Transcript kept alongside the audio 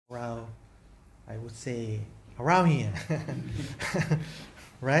would say, around here.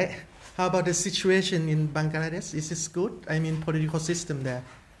 Right? How about the situation in Bangladesh? Is this good? I mean, political system there.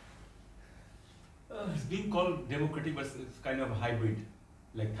 It's being called democratic, but it's kind of a hybrid,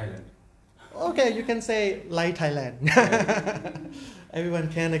 like Thailand. Okay, you can say like Thailand. Everyone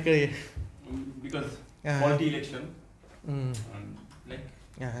can agree. Because quality election, like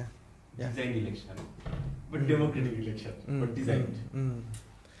designed election, but democratic election, but designed.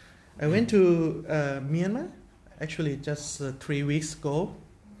 I went to Myanmar, actually just 3 weeks ago,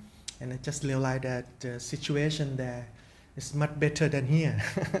 and I just realized that the situation there is much better than here.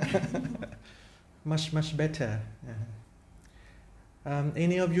 Much better.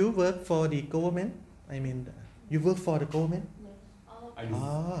 Any of you work for the government? I mean, you work for the government? Yes. All I do.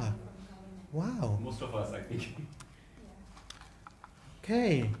 Ah, wow. Most of us, I think.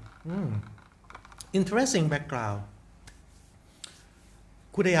 Okay. Interesting background.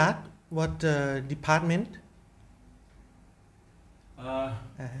 Could I ask what department?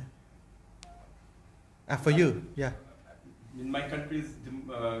 For you, yeah. In my country's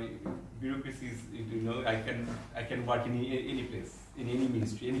bureaucracy is, I can work in any place, in any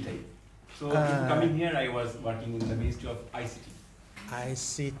ministry, anytime. So coming here, I was working in the Ministry of ICT.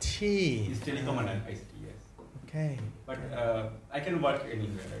 ICT. It's telecom and ICT, yes. Okay. But I can work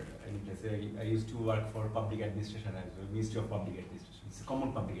anywhere, any place. I used to work for public administration as well, Ministry of Public Administration. It's a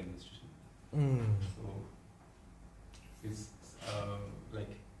common public administration. So it's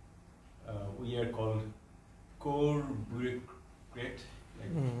like we are called core bureaucrat,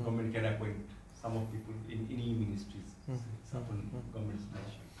 like government can appoint some of people in any ministries. It's upon government's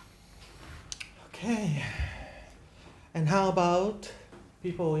decision. Okay. And how about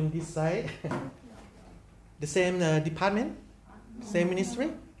people in this side? The same department? Same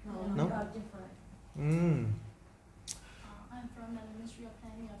ministry? No? We are different. I'm from the Ministry of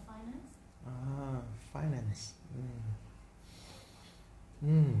Planning and Finance. Finance.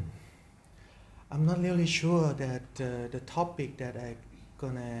 I'm not really sure that the topic that I'm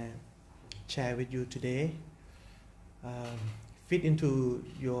gonna share with you today fit into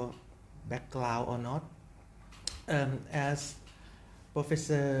your background or not. As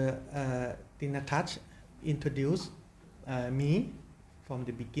Professor Dhiyathad introduced me from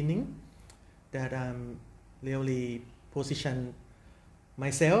the beginning, that I'm really positioned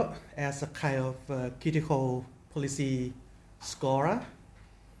myself as a kind of critical policy scholar,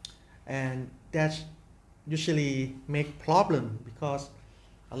 and that usually make problem because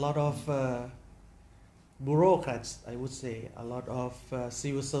a lot of bureaucrats, I would say, a lot of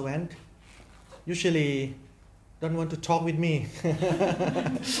civil servants usually don't want to talk with me.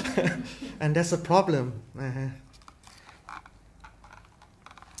 And that's a problem.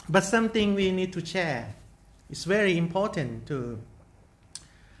 But something we need to share. It's very important to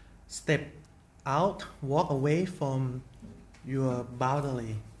step out, walk away from your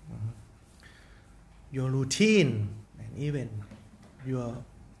boundary, your routine, and even your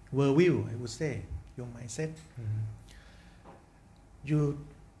worldview, I would say, your mindset. You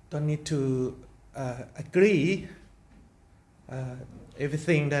don't need to agree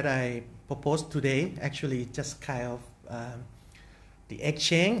everything that I propose today. Actually, just kind of the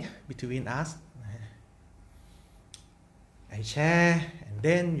exchange between us. I share, and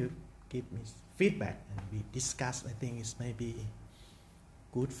then you give me feedback, and we discuss. I think it's maybe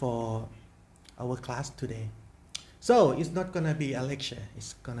good for our class today. So it's not gonna be a lecture,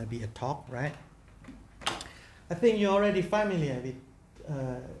 it's gonna be a talk, right? I think you're already familiar with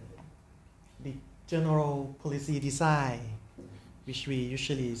the general policy design, which we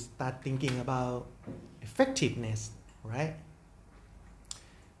usually start thinking about effectiveness, right?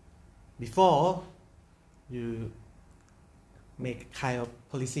 Before you make kind of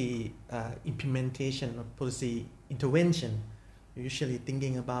policy implementation or policy intervention, you're usually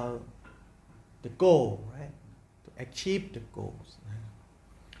thinking about the goal, right? To achieve the goals.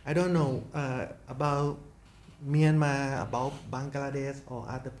 I don't know about Myanmar, about Bangladesh or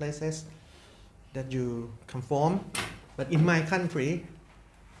other places that you come from, but in my country,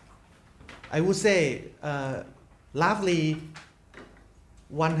 I would say roughly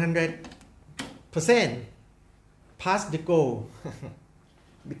 100% pass the goal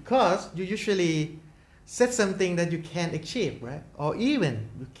because you usually set something that you can achieve, right? Or even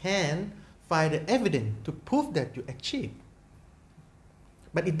you can find the evidence to prove that you achieve.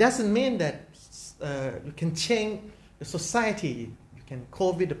 But it doesn't mean that you can change the society, you can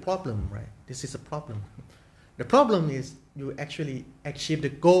cope with the problem, right? This is a problem. The problem is you actually achieve the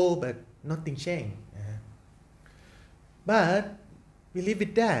goal, but nothing changed. But we live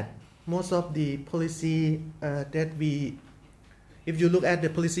with that. Most of the policy that if you look at the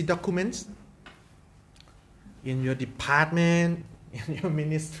policy documents, in your department, in your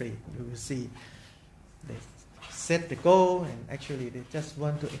ministry, you will see they set the goal and actually they just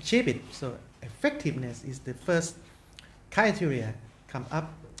want to achieve it. So effectiveness is the first criteria come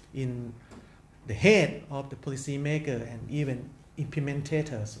up in the head of the policymaker and even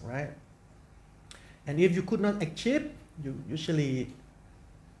implementators, right? And if you could not achieve, you usually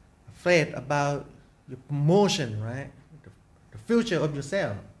afraid about your promotion, right? The future of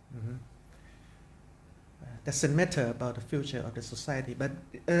yourself. Doesn't matter about the future of the society, but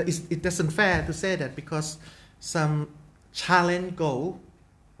it doesn't fair to say that because some challenge goal,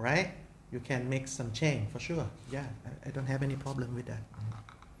 right? You can make some change for sure. Yeah, I don't have any problem with that.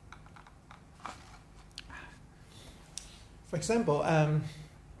 For example,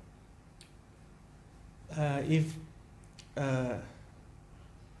 if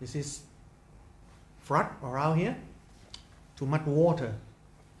this is flood around here, too much water,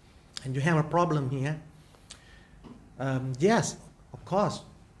 and you have a problem here, yes, of course,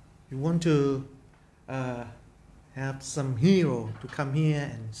 you want to have some hero to come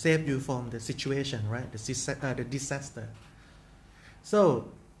here and save you from the situation, right? The disaster.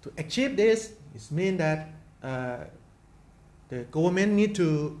 So to achieve this, it means that the government need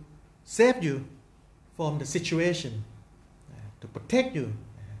to save you from the situation, to protect you.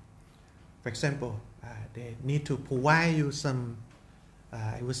 For example, they need to provide you some,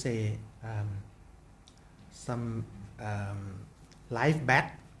 I would say, some life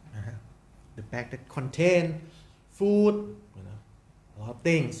bag, the bag that contain food, a lot of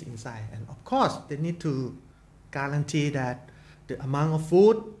things inside. And of course, they need to guarantee that the amount of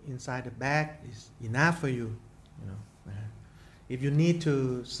food inside the bag is enough for you. If you need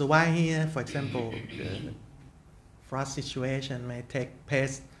to survive here, for example, the flood situation may take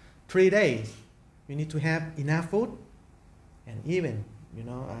place 3 days. You need to have enough food, and even,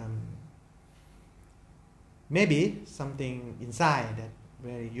 maybe something inside that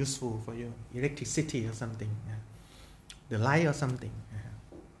very useful for you, electricity or something, the light or something.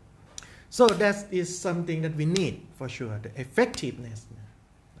 So that is something that we need for sure, the effectiveness.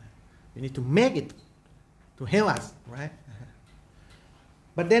 We need to make it to help us, right?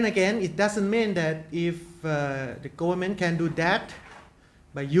 But then again, it doesn't mean that if the government can do that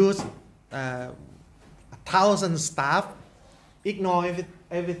by use 1,000 staff, ignore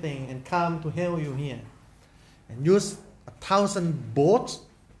everything and come to help you here, and use 1,000 boats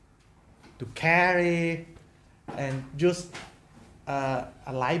to carry and use a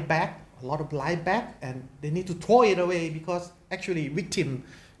life bag, a lot of life bag, and they need to throw it away because actually victim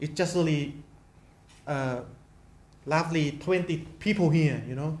is just only lovely 20 people here,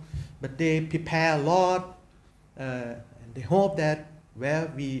 but they prepare a lot, and they hope that,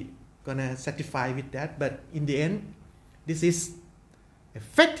 we gonna satisfy with that, but in the end, this is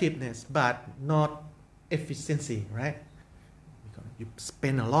effectiveness, but not efficiency, right? Because you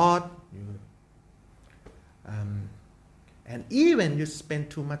spend a lot, and even you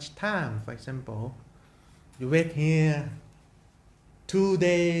spend too much time. For example, you wait here 2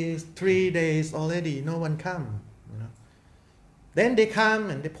 days, 3 days already, no one come. Then they come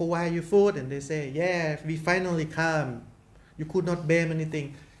and they provide you food and they say, yeah, we finally come. You could not bear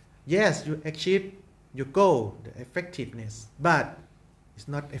anything. Yes, you achieve your goal, the effectiveness, but it's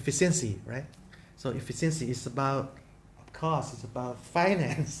not efficiency, right? So efficiency is about, of course, it's about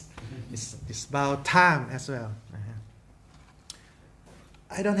finance. It's about time as well.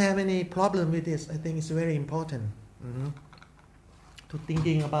 I don't have any problem with this. I think it's very important to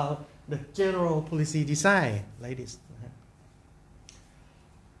thinking about the general policy design like this.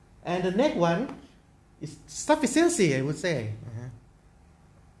 And the next one is sufficiency, I would say.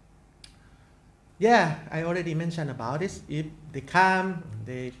 Yeah, I already mentioned about this. If they come,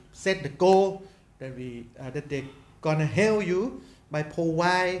 they set the goal that they're gonna help you by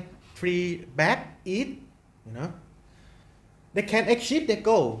provide 3 bags each, they can achieve the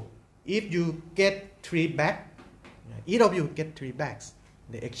goal. If you get 3 bags, each of you get 3 bags,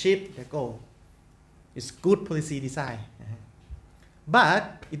 they achieve the goal. It's good policy design.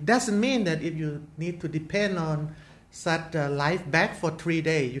 But it doesn't mean that if you need to depend on such a life bag for 3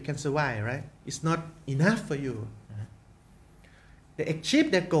 days, you can survive, right? It's not enough for you. They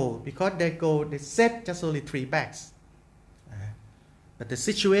achieve their goal because their goal, they set just only 3 bags. But the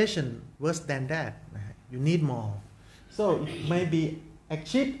situation worse than that. You need more. So it may be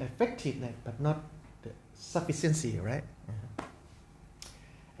achieve effectiveness, but not the sufficiency, right?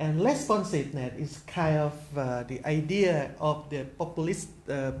 And responsiveness is kind of the idea of the populist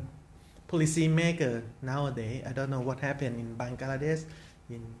policy maker nowadays. I don't know what happened in Bangladesh,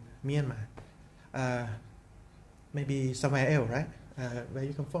 in Myanmar, maybe somewhere else, right? Where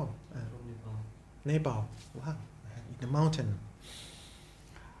you come from? Nepal. Wow, in the mountain.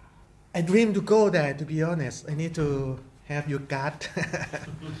 I dream to go there, to be honest. I need to have your card.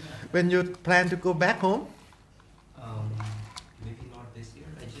 When you plan to go back home? Maybe not this year.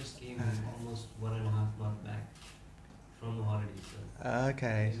 I just came almost 1.5 months back from the holidays. So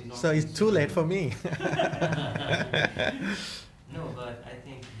okay, so it's too late for me. No, but I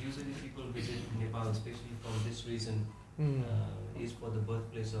think usually people visit Nepal, especially for this reason, is for the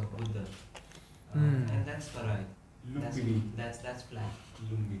birthplace of Buddha. And that's Tarai. That's flat.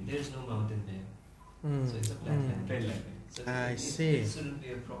 There is no mountain there. So it's a flat land. So I see. It shouldn't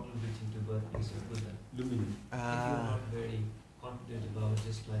be a problem reaching to birthplace of Buddha. If you're not very confident about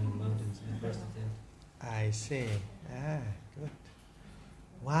just climbing mountains in the first attempt. I see. Good.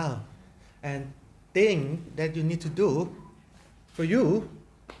 Wow. And thing that you need to do, for you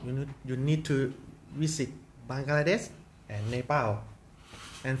need to visit Bangladesh and Nepal.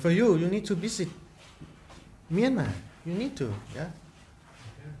 And for you need to visit Myanmar. You need to, yeah.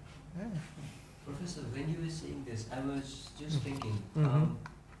 Professor, when you were saying this, I was just thinking,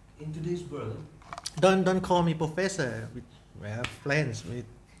 in today's world... Don't call me professor. We have friends.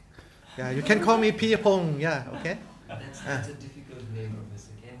 You can call me Piyapong, yeah, okay? That's a difficult name,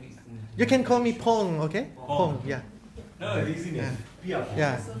 Professor. You can call me Pong, okay? Pong, yeah. No, it's easy name. Piyapong.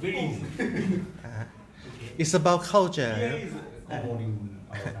 Yeah. Very easy. Okay. It's about culture. Pia is common in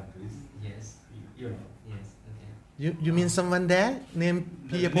our countries. Yes. You know. Yes, okay. You mean someone there named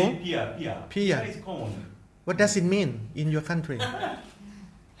Piyapong? Pia. Pia. Is common. What does it mean in your country?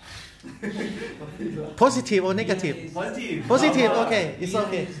 Positive or negative? Yes. Positive, Lover. okay, it's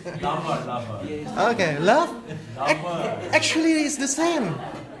okay. Lover. Yes. Okay, love? Lover. Actually, it's the same.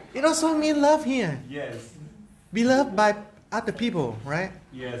 It also means love here. Yes. Be loved by other people, right?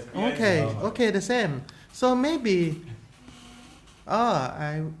 Yes. Okay, the same. So maybe,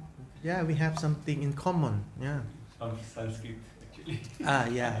 we have something in common, yeah. Some Sanskrit, actually.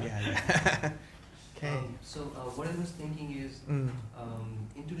 Yeah. Okay. So what I was thinking is, in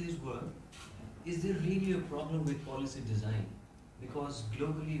today's world, is there really a problem with policy design? Because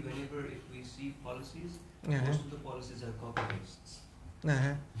globally, whenever if we see policies, most of the policies are copy-pastes.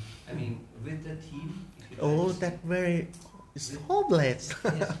 I mean, with the theme... It's hopeless.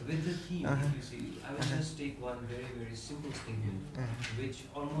 Yes, with the theme, if you see, I will just take one very, very simple statement, which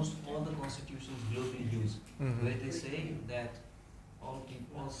almost all the constitutions globally use, where they say that all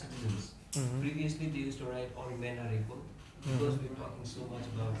citizens, previously they used to write all men are equal, because we're talking so much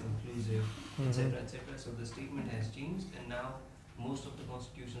about inclusive, etc., etc. So the statement has changed, and now most of the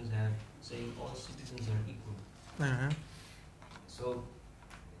constitutions have saying all citizens are equal. So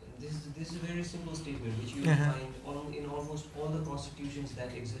this is a very simple statement which you will find in almost all the constitutions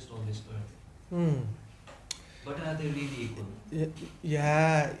that exist on this earth. But are they really equal?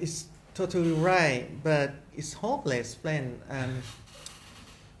 Yeah, it's totally right, but it's hopeless, friend.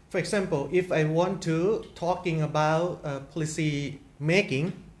 For example, if I want to talking about policy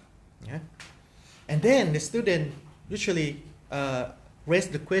making, and then the student usually raise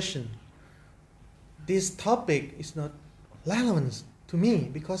the question, this topic is not relevant to me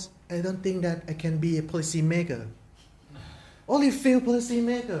because I don't think that I can be a policy maker. Only few policy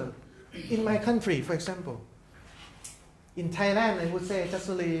makers in my country, for example. In Thailand, I would say just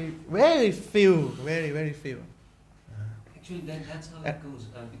only very few, very few. Actually, that's how it goes.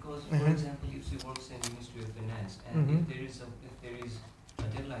 Because, for example, if you work in the Ministry of Finance, and if there is a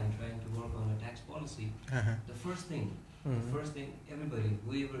deadline trying to work on a tax policy, the first thing, everybody,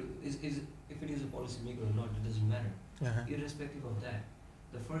 whoever if it is a policymaker or not, it doesn't matter. Irrespective of that,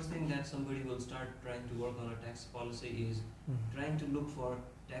 the first thing that somebody will start trying to work on a tax policy is trying to look for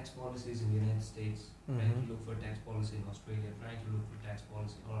tax policies in the United States, trying to look for tax policy in Australia, trying to look for tax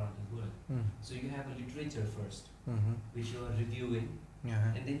policy all around the world. So you have a literature first, which you are reviewing,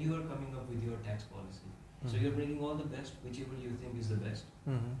 and then you are coming up with your tax policy. So you're bringing all the best, whichever you think is the best,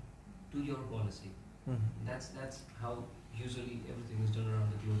 to your policy. That's how usually everything is done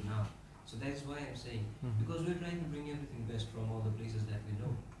around the globe now. So that's why I'm saying, because we're trying to bring everything best from all the places that we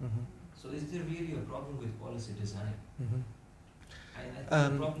know. So is there really a problem with policy design? I think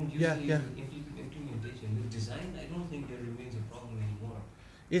the problem usually is with implementation. With design, I don't think there remains a problem anymore.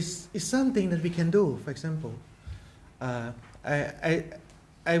 It's something that we can do. For example,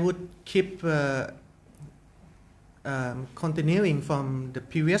 I would keep continuing from the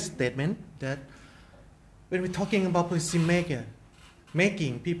previous statement that when we're talking about policy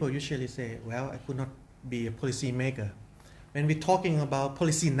making, people usually say, well, I could not be a policy maker. When we're talking about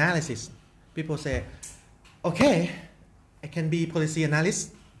policy analysis, people say, okay, I can be policy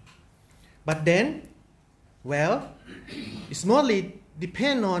analyst, but then, well, it's mostly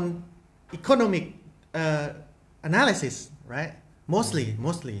depend on economic analysis, right? Mostly,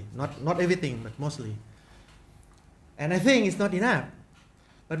 not everything, but mostly. And I think it's not enough.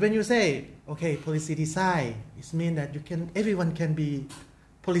 But when you say, okay, policy design, it means that everyone can be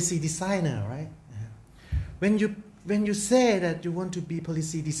policy designer, right? When you say that you want to be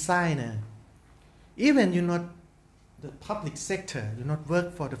policy designer, even you're not the public sector, you not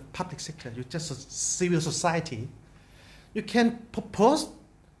work for the public sector, you're just a civil society, you can propose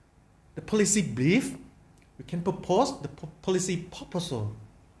the policy brief, you can propose the policy proposal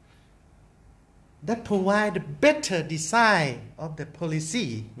that provide a better design of the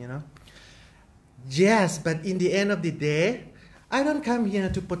policy, Yes, but in the end of the day, I don't come here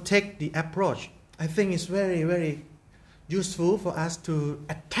to protect the approach. I think it's very, very useful for us to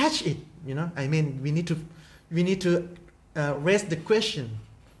attach it, I mean, we need to raise the question.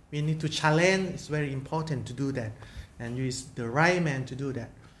 We need to challenge. It's very important to do that. And you is the right man to do that.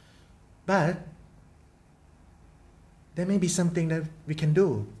 But there may be something that we can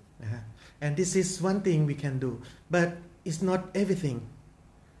do. And this is one thing we can do. But it's not everything.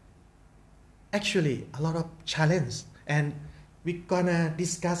 Actually, a lot of challenge. And we're gonna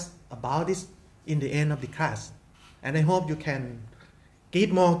discuss about this in the end of the class. And I hope you can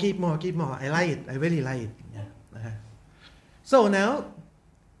give more. I like it. I really like it. So now,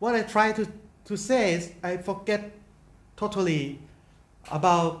 what I try to say is I forget totally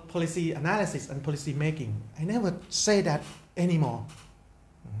about policy analysis and policy making. I never say that anymore.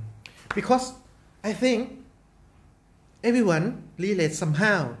 Because I think everyone relates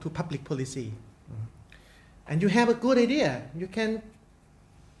somehow to public policy. And you have a good idea. You can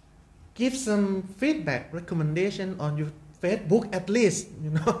give some feedback, recommendation on your Facebook at least,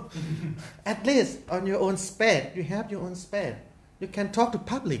 at least on your own space. You have your own space. You can talk to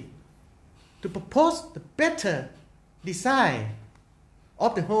public to propose the better design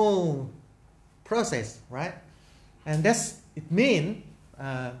of the whole process, right? And it means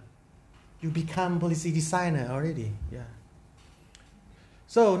you become policy designer already. Yeah.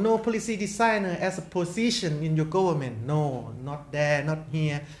 So no policy designer as a position in your government. No, not there, not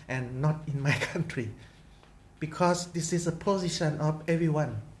here, and not in my country. Because this is a position of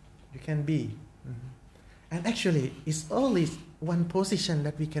everyone you can be. And actually, it's only one position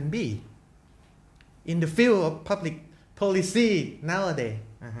that we can be in the field of public policy nowadays.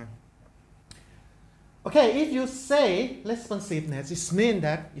 Okay, if you say responsiveness, it means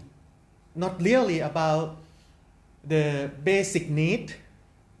that it's not really about the basic need,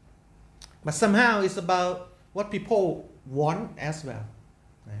 but somehow it's about what people want as well.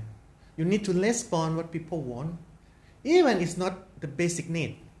 You need to respond what people want, even it's not the basic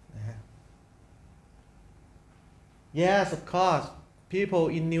need. Yes, of course, people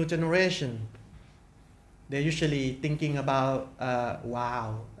in new generation, they're usually thinking about,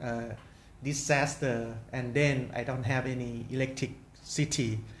 disaster, and then I don't have any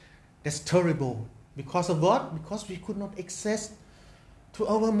electricity. That's terrible. Because of what? Because we could not access to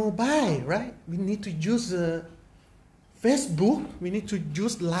our mobile, right? We need to use Facebook, we need to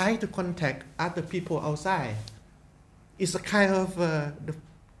use Line to contact other people outside. It's a kind of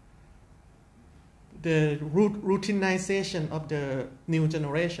the routinization of the new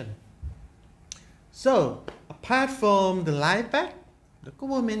generation. So, apart from the light back, the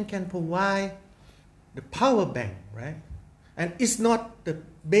government can provide the power bank, right? And it's not the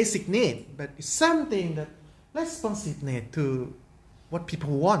basic need, but it's something that responsive need to what people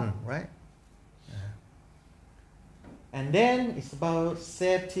want, right? And then it's about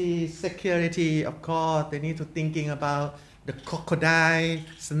safety, security, of course. They need to thinking about the crocodile,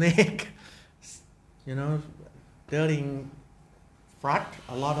 snake, during flood,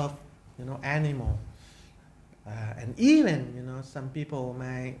 a lot of, animal. And even, some people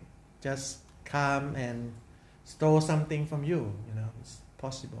might just come and steal something from you, it's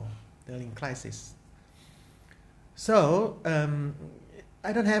possible during crisis. So,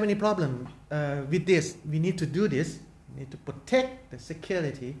 I don't have any problem with this. We need to do this. We need to protect the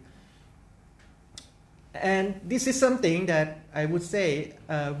security. And this is something that I would say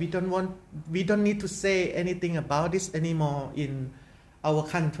we don't need to say anything about this anymore in our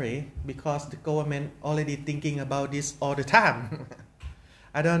country, because the government already thinking about this all the time.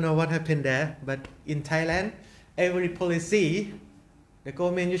 I don't know what happened there, but in Thailand, every policy, the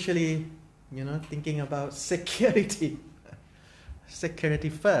government usually, thinking about security. Security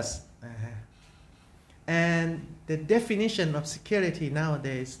first. And the definition of security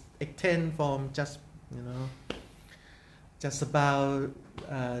nowadays extend from just about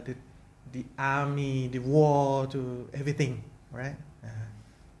the army, the war, to everything, right?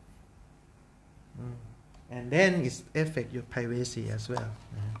 And then it affect your privacy as well.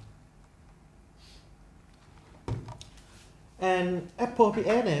 And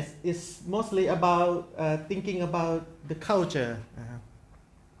appropriateness is mostly about thinking about the culture.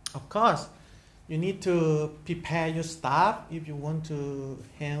 Of course, you need to prepare your staff if you want to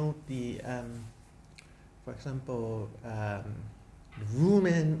help the, for example, the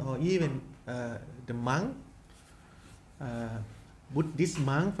women or even the monk, Buddhist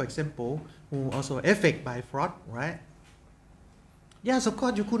monk, for example, who also affected by fraud, right? Yes, of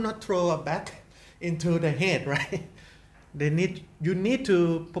course, you could not throw a bag into the head, right? You need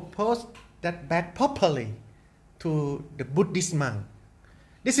to propose that bag properly to the Buddhist monk.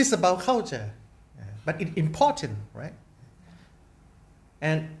 This is about culture, but it's important, right?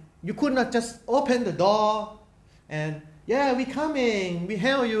 And you could not just open the door and, yeah, we coming, we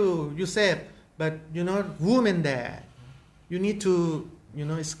help you, you said, but you know, women there. You need to, you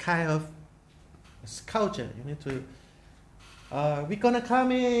know, it's kind of, it's culture. You need to, we're gonna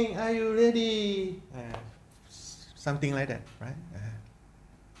coming, are you ready? Something like that, right?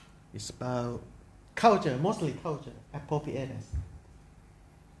 It's about culture, mostly culture, appropriateness.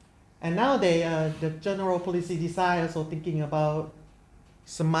 And nowadays, the general policy design also thinking about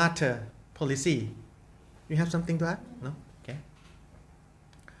smarter policy. You have something to add? No? Okay.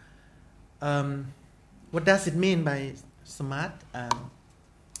 What does it mean by smart?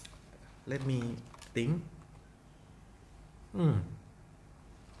 Let me think.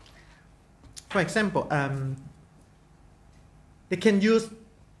 For example, they can use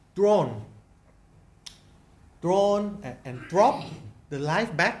drone and drop the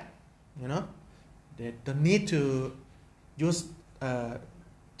life back. You know, they don't need to use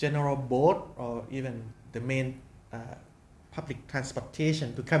general boat or even the main public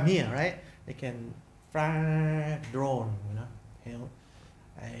transportation to come here, right? They can fly drone, you know. Help.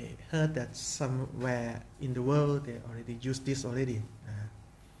 I heard that somewhere in the world they already use this already.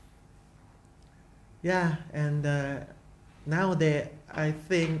 Yeah, and nowadays I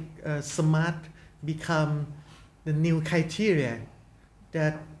think smart become the new criteria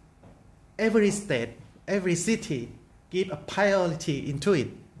that every state, every city give a priority into it.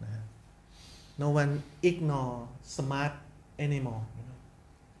 No one ignore smart anymore. You know?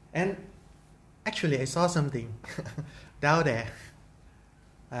 And actually, I saw something down there.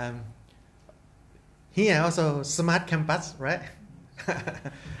 Here also smart campus, right?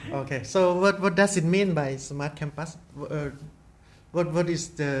 Okay. So what does it mean by smart campus? What is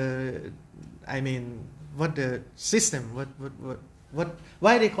the? I mean, what the system? What?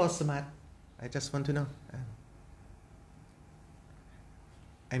 Why they call smart? I just want to know.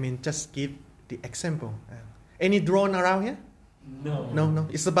 I mean, just give the example. Any drone around here? No.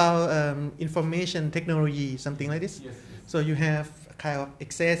 It's about information technology, something like this. Yes. So you have kind of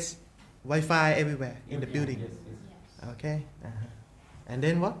access Wi-Fi everywhere in the building. Yes. Okay. And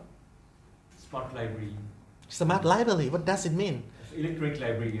then what? Smart library. Smart library. What does it mean? Electronic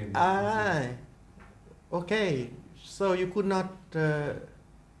library. Okay. So you could not.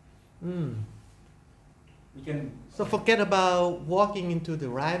 We can. So forget about walking into the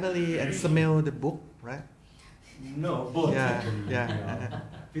library and smell the book, right? No, both. Yeah, Actually. yeah.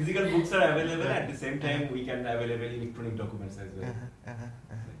 Physical books are available. At the same time, we can available electronic documents as well.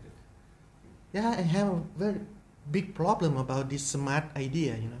 Yeah, I have a very big problem about this smart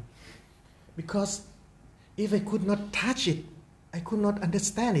idea, you know, because if I could not touch it, I could not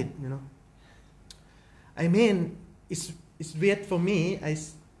understand it, you know. I mean, it's weird for me. I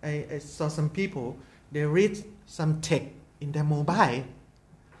saw some people, they read some text in their mobile.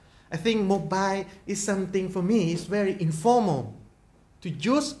 I think mobile is something for me, it's very informal to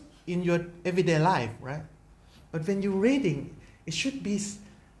use in your everyday life, right? But when you're reading, it should be,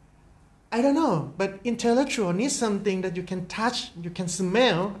 I don't know, but intellectual needs something that you can touch, you can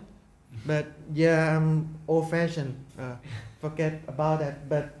smell. But yeah, I'm old-fashioned, forget about that.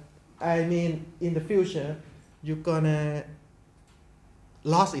 But I mean, in the future, you're gonna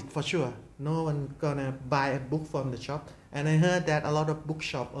lose it for sure. No one gonna buy a book from the shop. And I heard that a lot of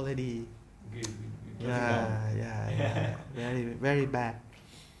bookshop already. Yeah, very, very bad.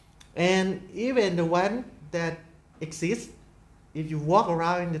 And even the one that exists, if you walk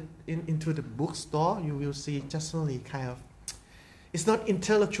around into the bookstore, you will see just only kind of, it's not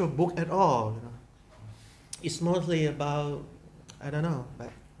intellectual book at all. You know? It's mostly about, I don't know,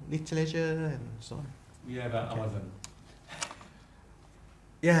 like literature and so on. We have Amazon.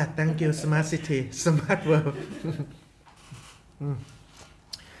 Yeah, thank you, smart city, smart world.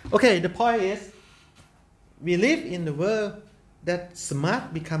 Okay, the point is, we live in the world that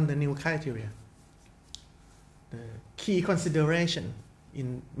smart become the new criteria. The key consideration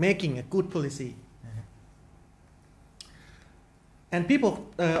in making a good policy. And people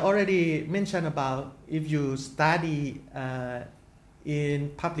already mentioned about if you study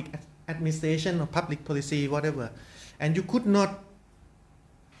in public administration or public policy, whatever, and you could not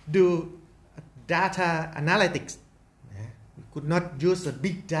do data analytics, you could not use the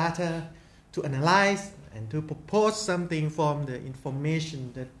big data to analyze and to propose something from the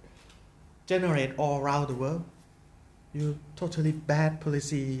information that generate all around the world. You're totally bad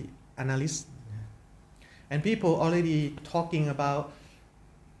policy analyst. And people already talking about,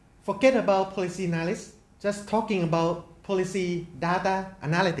 forget about policy analysis, just talking about policy data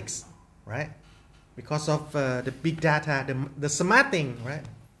analytics, right? Because of the big data, the smart thing, right?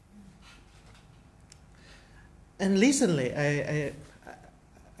 And recently,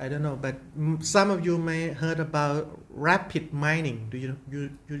 I don't know, but some of you may heard about rapid mining. Do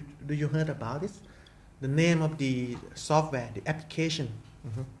you heard about this? The name of the software, the application.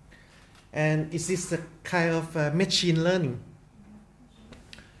 Mm-hmm. And it is a kind of machine learning.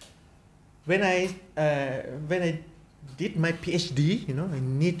 When I did my PhD, I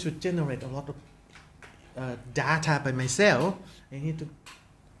need to generate a lot of data by myself. I need to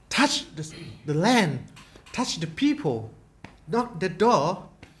touch the land, touch the people, knock the door.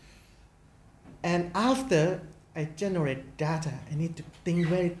 And after I generate data, I need to think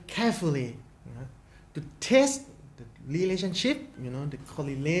very carefully, to test the relationship, the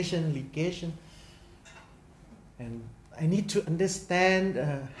correlation, ligation. And I need to understand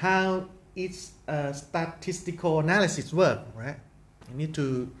how its statistical analysis work, right? I need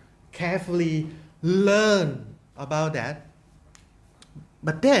to carefully learn about that.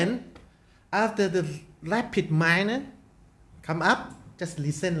 But then, after the rapid miner come up, just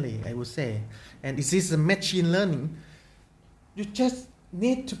recently, I would say, and this is a machine learning, you just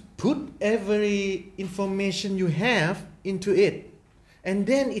need to put every information you have into it, and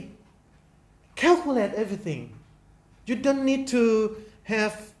then it calculate everything. You don't need to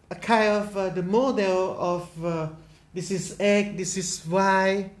have a kind of the model of this is X, this is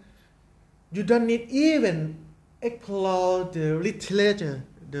Y. You don't need even explore the literature,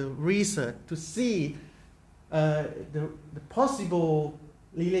 the research to see the possible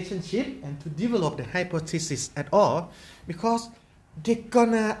relationship and to develop the hypothesis at all, because they're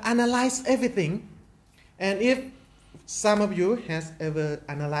gonna analyze everything. And if some of you has ever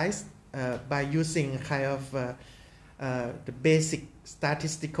analyzed by using kind of the basic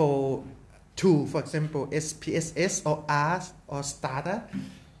statistical tool, for example, SPSS or Asst or Stata,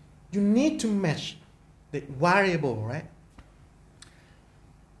 you need to match the variable, right?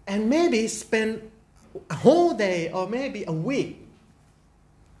 And maybe spend a whole day or maybe a week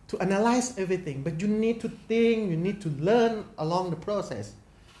to analyze everything, but you need to think, you need to learn along the process.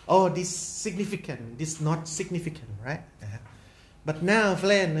 Oh, this significant, this not significant, right? But now,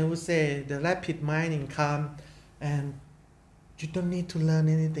 friend, I would say the rapid mining come and you don't need to learn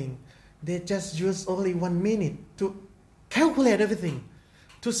anything. They just use only 1 minute to calculate everything,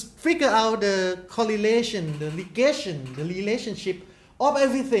 to figure out the correlation, the ligation, the relationship of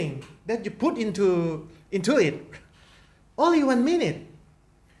everything that you put into it. Only 1 minute.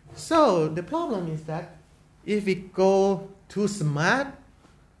 So the problem is that if we go too smart,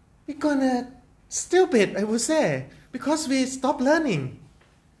 we're gonna stupid, I would say, because we stop learning.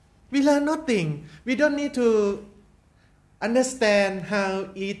 We learn nothing. We don't need to understand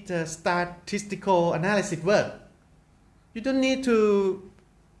how statistical analysis works. You don't need to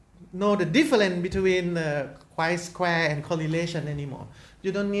know the difference between chi-square and correlation anymore.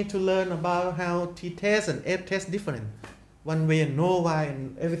 You don't need to learn about how t-test and f-test different. One way and no y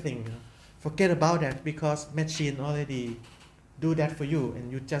and everything. Forget about that, because machine already do that for you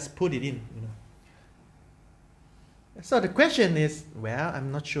and you just put it in. So the question is, well,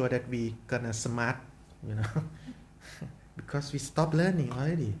 I'm not sure that we gonna smart, because we stop learning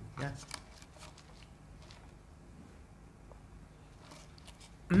already. Yeah.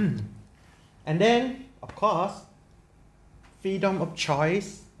 And then, of course, freedom of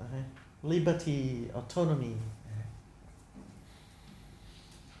choice, liberty, autonomy.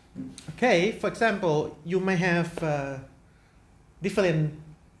 Okay, for example, you may have different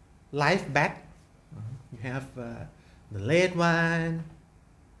life bag. You have the red one,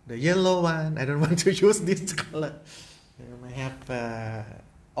 the yellow one. I don't want to use this color. You may have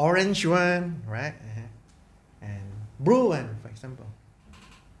orange one, right? And blue one, for example.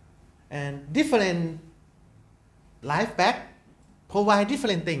 And different life bag provide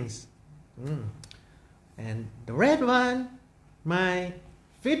different things. And the red one might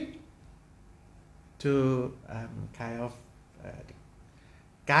fit to kind of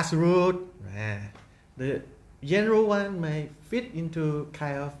grassroots. The general one might fit into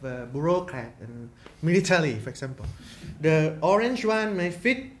kind of bureaucrat and military, for example. The orange one may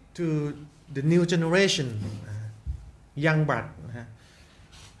fit to the new generation, young blood.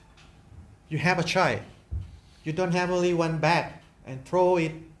 You have a choice. You don't have only one bag and throw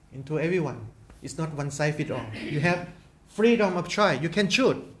it into everyone. It's not one size fits all. You have freedom of choice. You can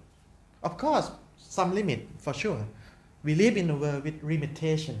choose. Of course, some limit for sure. We live in a world with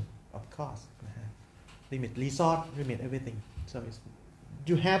limitation, of course. Limit resource, limit everything. So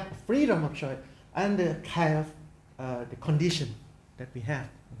you have freedom of choice under kind of the condition that we have.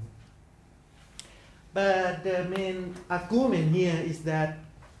 But the main argument here is that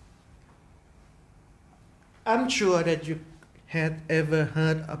I'm sure that you had ever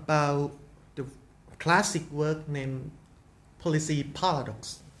heard about the classic work named Policy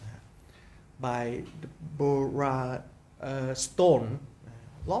Paradox by Bora Stone,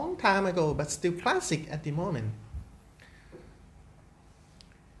 long time ago, but still classic at the moment.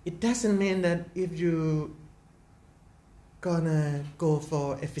 It doesn't mean that if you gonna go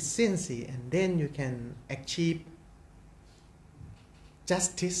for efficiency and then you can achieve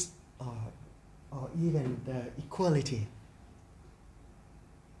justice or even the equality.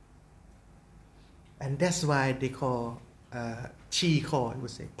 And that's why they call, I would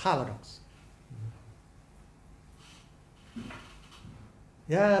say, paradox.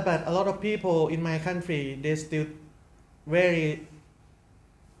 Yeah, but a lot of people in my country, they're still very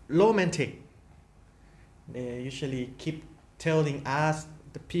romantic. They usually keep telling us,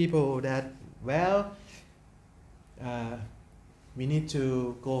 the people, that, well, we need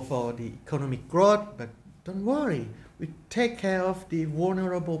to go for the economic growth, but don't worry, we take care of the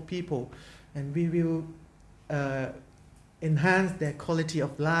vulnerable people and we will enhance their quality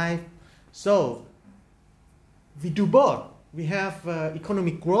of life. So we do both. We have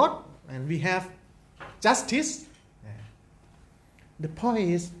economic growth and we have justice. The point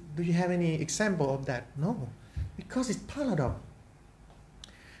is, do you have any example of that? No, because it's paradox.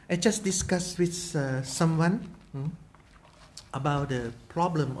 I just discussed with someone about the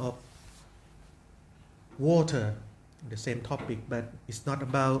problem of water, the same topic, but it's not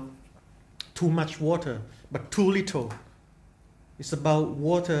about too much water, but too little. It's about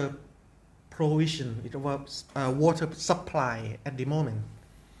water provision, it's about water supply at the moment.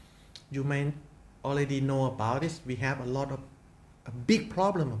 You may already know about this. We have a big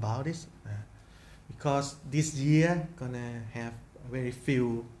problem about this because this year gonna have very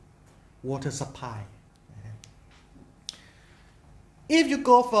few water supply. If you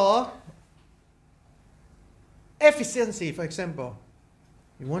go for efficiency, for example,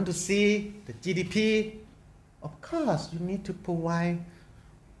 you want to see the GDP, of course you need to provide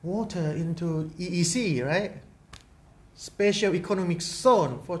water into EEZ, right? Special economic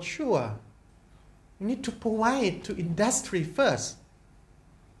zone, for sure. You need to provide it to industry first,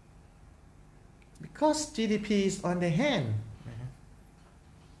 because GDP is on the hand.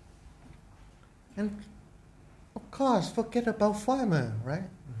 And of course, forget about farmer, right?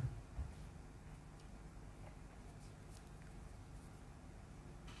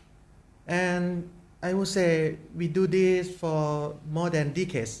 And I would say we do this for more than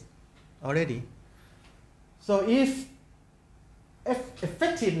decades already. So if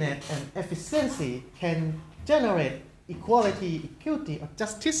effectiveness and efficiency can generate equality, equity, or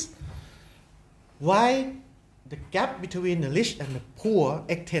justice, why the gap between the rich and the poor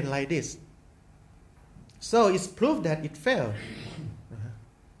extend like this? So it's proof that it failed.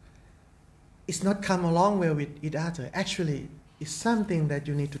 It's not come along well with each other. Actually, it's something that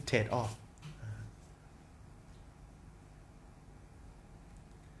you need to take off.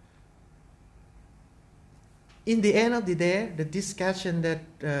 In the end of the day, the discussion that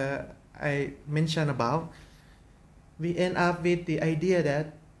I mentioned about, we end up with the idea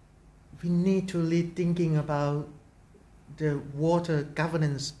that we need to lead thinking about the water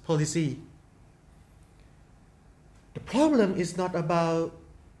governance policy. The problem is not about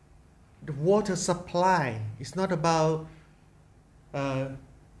the water supply. It's not about the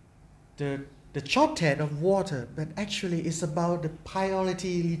shortage of water, but actually it's about the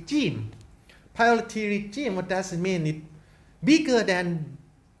priority regime. Priority regime, what does it mean? It's bigger than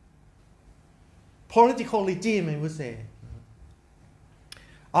political regime, I would say.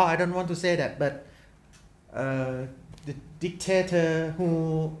 Oh, I don't want to say that, but the dictator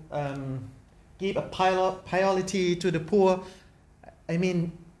who give a priority to the poor, I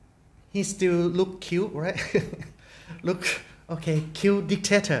mean, he still look cute, right? Cute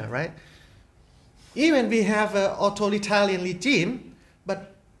dictator, right? Even we have an authoritarian regime,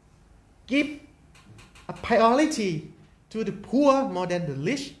 but give a priority to the poor more than the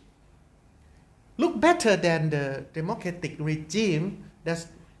rich. look better than the democratic regime that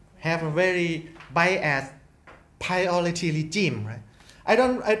have a very biased priority regime, right? I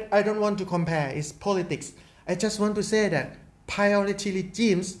don't want to compare. It's politics. I just want to say that priority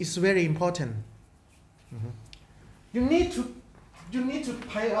regimes is very important. You need to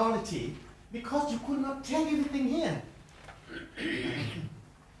priority because you could not take everything here.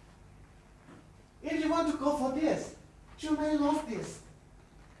 If you want to go for this, you may lose this.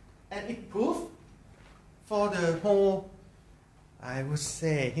 And it proved for the whole, I would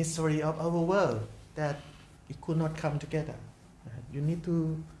say, history of our world that it could not come together. You need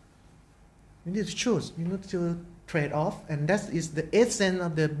to choose. You need to trade off, and that is the essence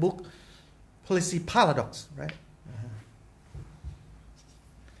of the book, Policy Paradox, right?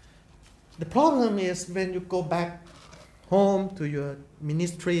 The problem is when you go back home to your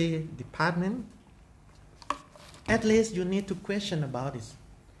ministry department, at least you need to question about this,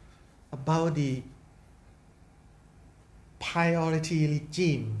 about the priority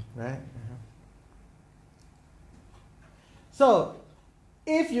regime, right? So,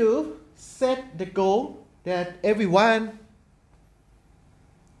 if you set the goal that everyone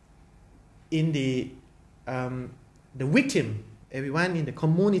in the victim, everyone in the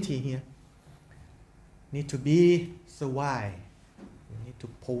community here, need to be survive. You need to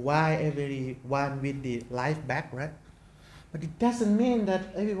provide everyone with the life back, right? But it doesn't mean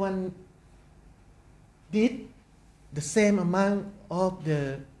that everyone did the same amount of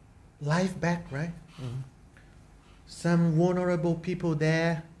the life back, right? Some vulnerable people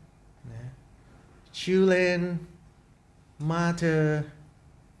there, children, mother,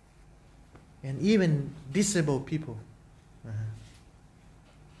 and even disabled people.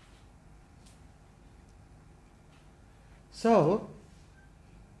 So,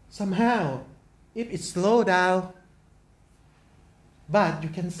 somehow, if it slows down, but you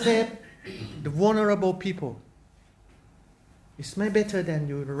can save the vulnerable people, it's much better than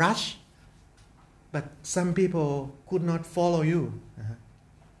you rush, but some people could not follow you.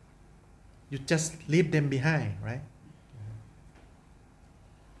 You just leave them behind, right?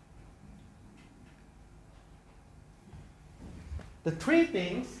 The three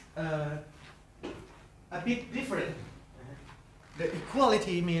things are a bit different. The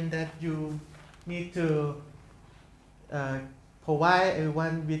equality means that you need to provide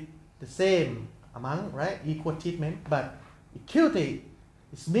everyone with the same amount, right? Equal treatment. But equity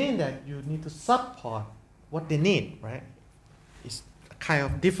means that you need to support what they need, right? It's a kind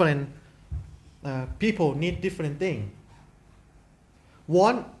of different. People need different things.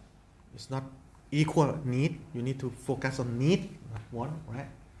 Want is not equal need. You need to focus on need, not want, right?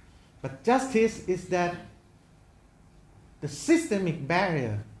 But justice is that the systemic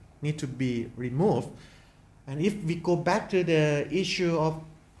barrier need to be removed. And if we go back to the issue of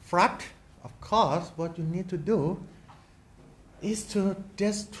fraud, of course, what you need to do is to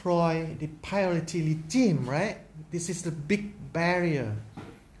destroy the priority regime, right? This is the big barrier.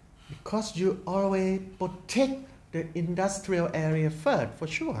 Because you always protect the industrial area first, for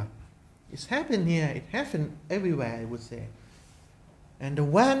sure. It's happened here, it happened everywhere, I would say. And the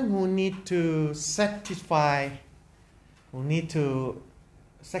one who need to sacrifice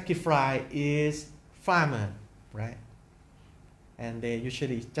is farmer, right? And they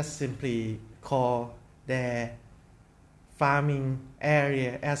usually just simply call their farming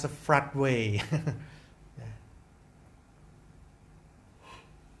area as a floodway.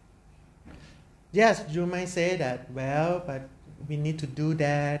 Yes, you might say that, well, but we need to do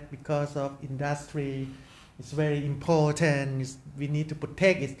that because of industry. It's very important. We need to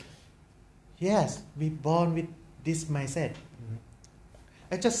protect it. Yes, we born with this mindset.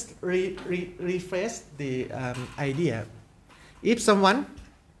 I just rephrase the idea. If someone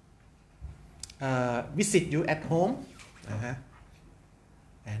visit you at home,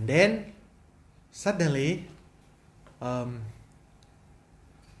 and then suddenly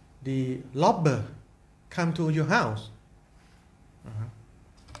the robber come to your house.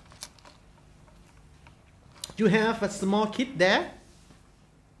 You have a small kid there,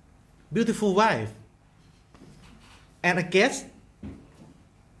 beautiful wife, and a guest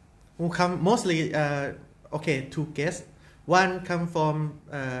who come mostly, two guests. One come from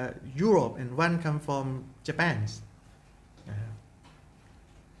Europe and one come from Japan.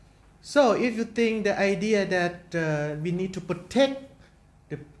 So if you think the idea that we need to protect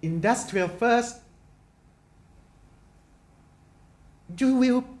the industrial first, you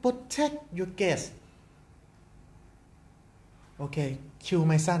will protect your guest. Okay, kill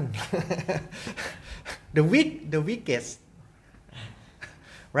my son. the weakest,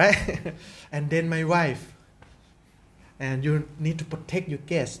 right? And then my wife. And you need to protect your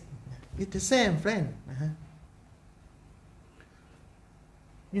guest. It's the same, friend.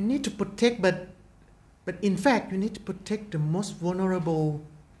 You need to protect, but in fact, you need to protect the most vulnerable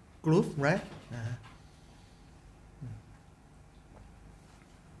group, right?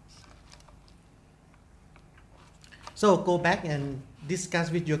 So go back and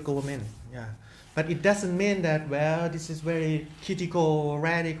discuss with your government. Yeah. But it doesn't mean that, well, this is very critical,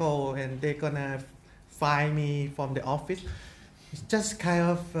 radical, and they're gonna fire me from the office. It's just kind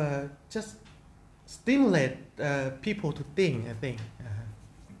of just stimulate people to think, I think.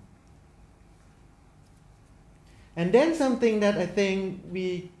 And then something that I think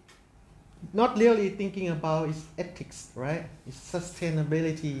we not really thinking about is ethics, right? It's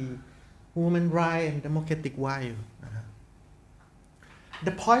sustainability, human rights, and democratic value.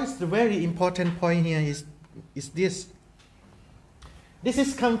 The point, the very important point here is this. This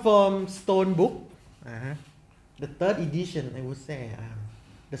is come from Stone Book, the 3rd edition, I would say,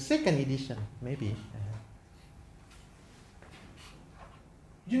 the 2nd edition, maybe.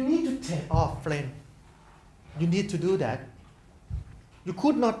 You need to take off, friend. You need to do that. You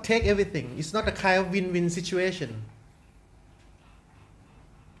could not take everything. It's not a kind of win-win situation.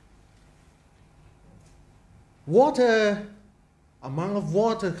 Water, amount of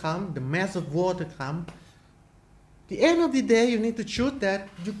water come, the mass of water come. The end of the day, you need to choose that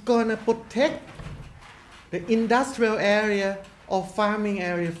you're gonna protect the industrial area or farming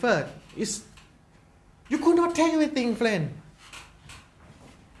area first. You could not take everything, friend.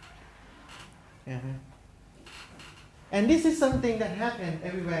 And this is something that happens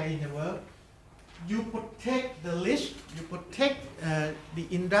everywhere in the world. You protect the rich, you protect the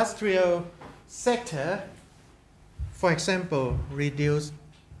industrial sector. For example, reduce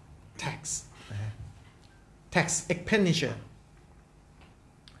tax expenditure.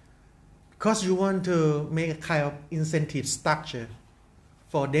 Because you want to make a kind of incentive structure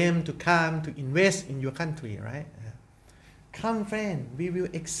for them to come to invest in your country, right? Come, friend, we will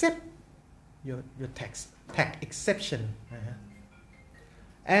accept your tax exception.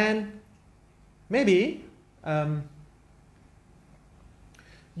 And maybe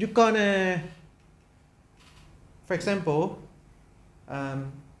you're gonna, for example,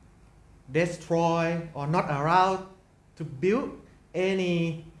 destroy or not allowed to build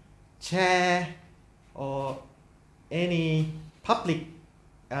any chair or any public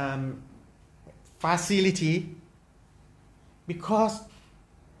facility because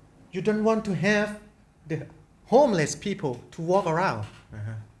you don't want to have the homeless people to walk around.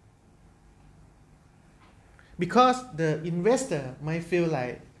 Because the investor might feel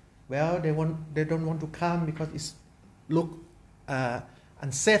like, well, they don't want to come because it's look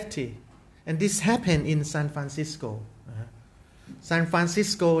unsafety. And this happened in San Francisco. San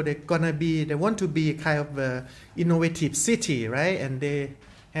Francisco, they want to be a kind of innovative city, right? And they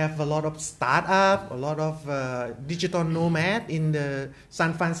have a lot of startup, a lot of digital nomad in the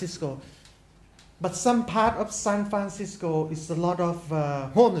San Francisco. But some part of San Francisco is a lot of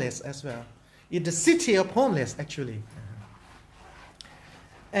homeless as well. It's the city of homeless, actually.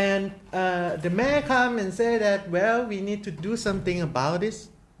 And the mayor come and say that, well, we need to do something about this.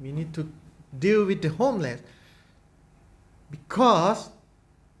 We need to deal with the homeless. Because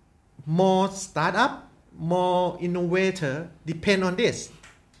more startup, more innovator depend on this.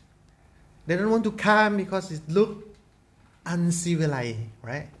 They don't want to come because it looks uncivilized,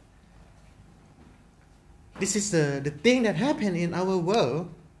 right? This is the thing that happened in our world.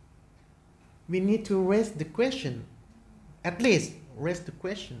 We need to raise the question, at least raise the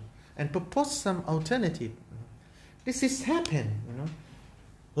question, and propose some alternative. This is happened,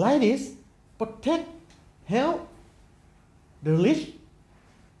 like this, protect, help the rich,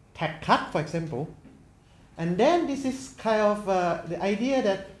 tax cut, for example, and then this is kind of the idea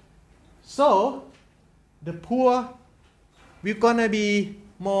that so the poor we're gonna be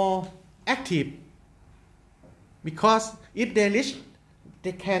more active because if they're rich,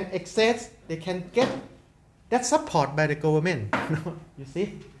 they can access, they can get that support by the government. You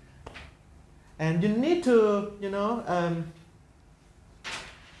see, and you need to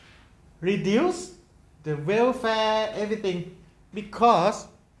reduce the welfare, everything, because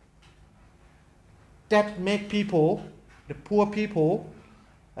that make people, the poor people,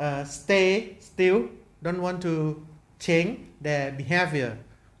 stay still, don't want to change their behavior,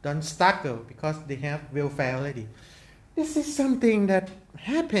 don't struggle because they have welfare already. This is something that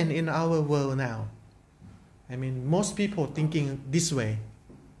happened in our world now. I mean, most people thinking this way.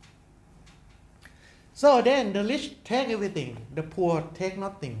 So then the rich take everything, the poor take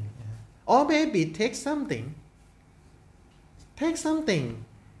nothing. Or maybe take something, 800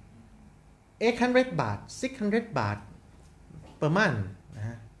 baht, 600 baht per month.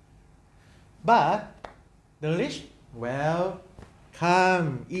 But the rich, well,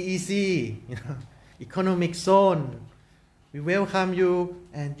 come, EEC, economic zone. We welcome you,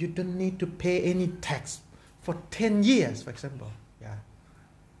 and you don't need to pay any tax for 10 years, for example. Yeah.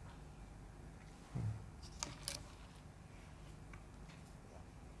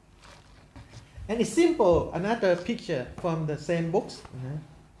 And it's simple. Another picture from the same books.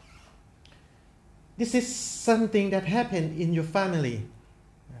 This is something that happened in your family.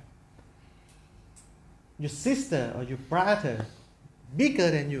 Your sister or your brother,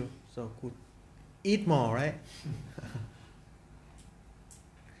 bigger than you, so could eat more, right?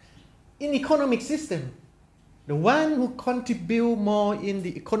 In economic system, the one who contribute more in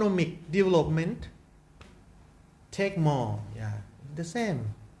the economic development take more. Yeah, the same.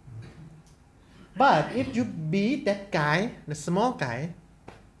 But if you be that guy, the small guy,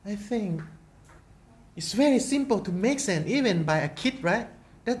 I think it's very simple to make sense, even by a kid, right?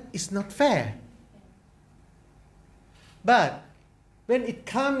 That is not fair. But when it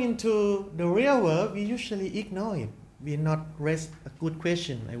comes into the real world, we usually ignore it. We not raise a good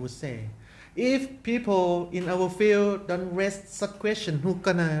question, I would say. If people in our field don't raise such question, who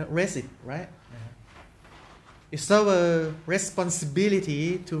gonna raise it, right? It's our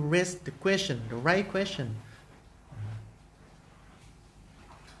responsibility to raise the question, the right question.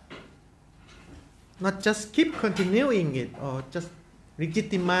 Not just keep continuing it or just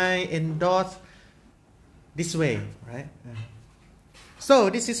legitimize, endorse this way, right? So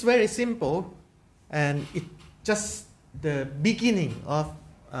this is very simple, and it's just the beginning of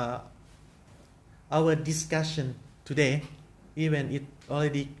our discussion today, even it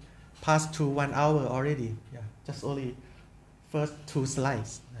already passed to 1 hour already. Yeah, just only first 2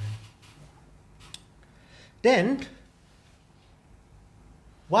 slides. Then,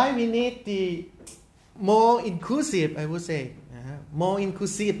 why we need the more inclusive, I would say, more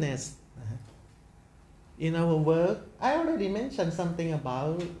inclusiveness in our work. I already mentioned something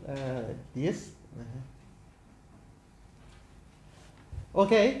about this.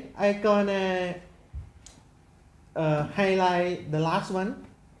 Okay, I'm gonna highlight the last one.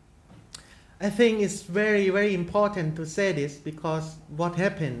 I think it's very, very important to say this because what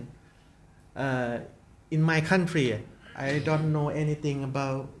happened in my country, I don't know anything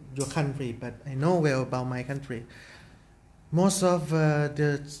about your country, but I know well about my country. Most of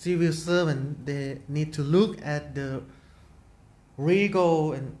the civil servants, they need to look at the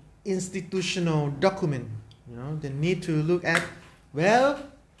legal and institutional document. They need to look at, well,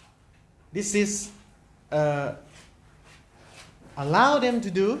 this is allow them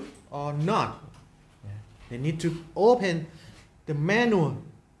to do or not. They need to open the manual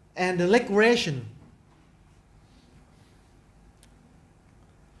and the regulation.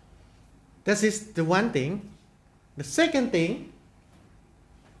 That is the one thing. The second thing,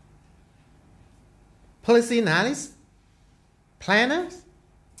 policy analysts, planners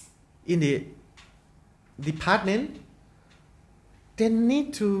in the department, they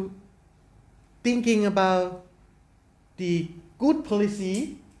need to thinking about the good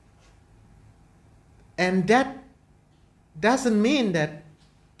policy, and that doesn't mean that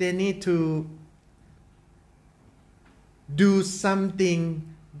they need to do something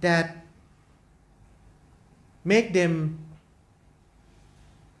that make them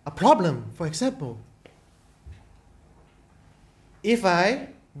a problem. For example, if I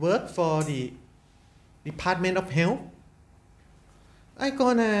work for the Department of Health, I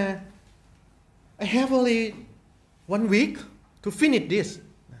have only 1 week to finish this.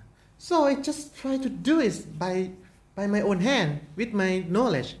 So I just try to do it by my own hand, with my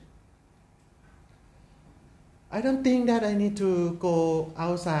knowledge. I don't think that I need to go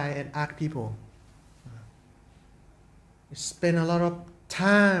outside and ask people. Spend a lot of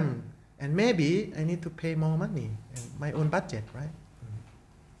time, and maybe I need to pay more money and my own budget, right?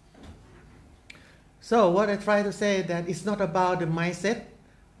 So what I try to say that it's not about the mindset,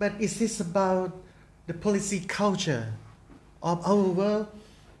 but it is about the policy culture of our world,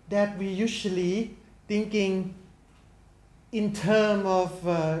 that we usually thinking in terms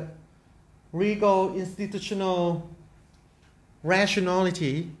of legal institutional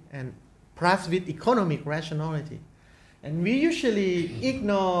rationality and plus with economic rationality. And we usually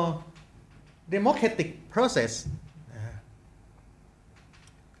ignore democratic process.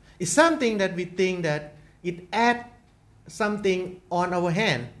 It's something that we think that it adds something on our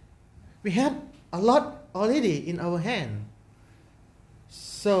hand. We have a lot already in our hand.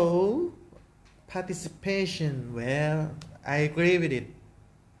 So, participation, well, I agree with it.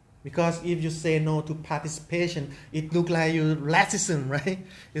 Because if you say no to participation, it looks like you racism, right?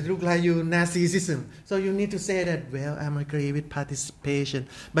 It looks like you narcissism. So you need to say that, well, I'm agree with participation.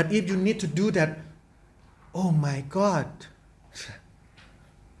 But if you need to do that, oh my God,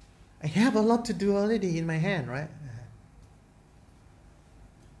 I have a lot to do already in my hand, right?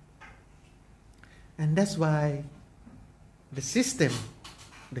 And that's why the system,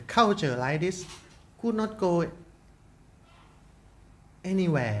 the culture like this could not go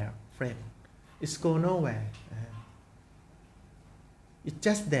anywhere, friend. It's go nowhere. It's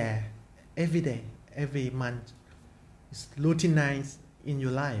just there every day, every month. It's routinized in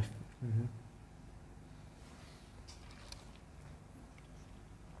your life.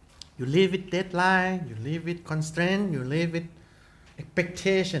 You live with deadline, you live with constraint, you live with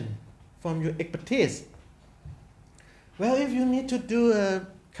expectation from your expertise. Well, if you need to do a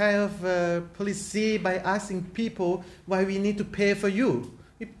kind of policy by asking people why we need to pay for you,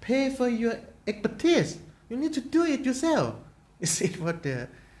 we pay for your expertise. You need to do it yourself. Is it what the,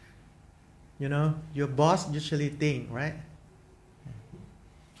 your boss usually think, right?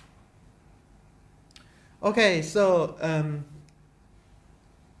 Okay, so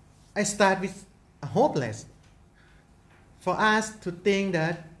I start with hopeless. For us to think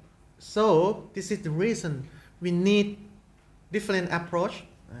that, so this is the reason we need different approach.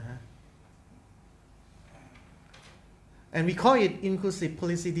 And we call it inclusive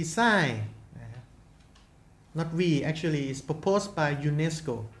policy design. Not we, actually, it's proposed by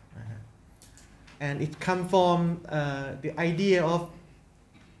UNESCO. And it comes from the idea of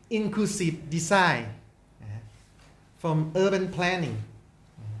inclusive design, from urban planning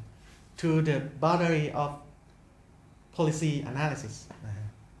to the boundary of policy analysis,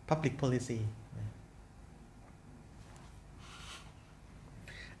 public policy.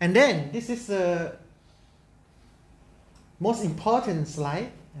 And then, this is the most important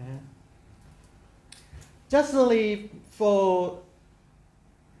slide. Just only for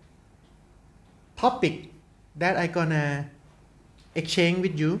topic that I'm gonna exchange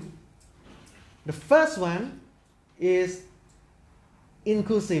with you. The first one is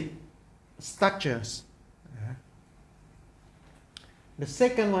inclusive structures. The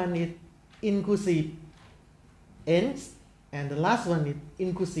second one is inclusive ends, and the last one is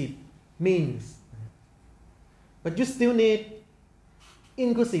inclusive means. But you still need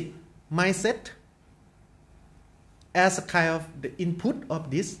inclusive mindset as a kind of the input of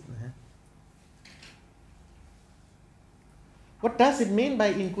this. What does it mean by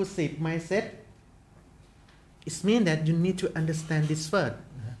inclusive mindset? It means that you need to understand this first.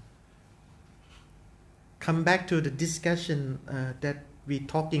 Come back to the discussion that we're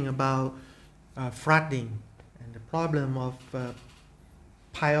talking about flooding and the problem of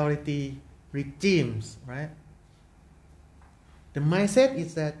priority regimes, right? The mindset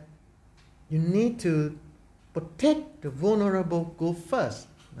is that you need to protect the vulnerable group first.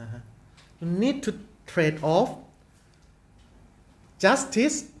 You need to trade off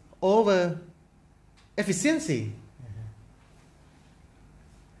justice over efficiency.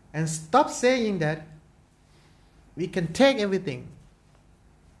 And stop saying that we can take everything,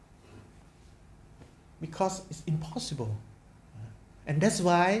 because it's impossible. And that's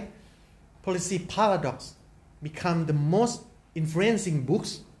why policy paradox become the most influencing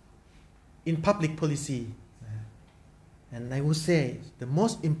books in public policy. And I would say the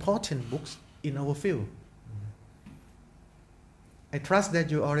most important books in our field. I trust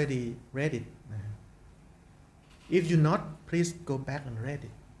that you already read it. If you not, please go back and read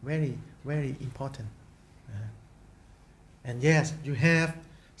it. Very, very important. And yes, you have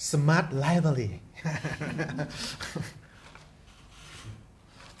smart library.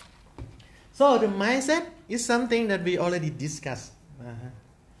 So the mindset is something that we already discussed.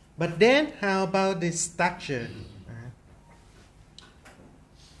 But then how about the structure?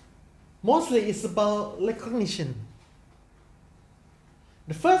 Mostly it's about recognition.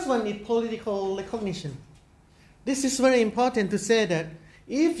 The first one is political recognition. This is very important to say that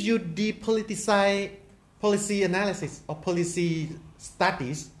if you depoliticize policy analysis or policy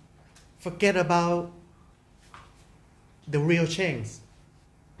studies, forget about the real change.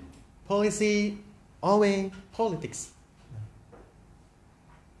 Policy, always politics.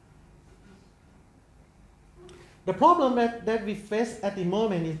 The problem that we face at the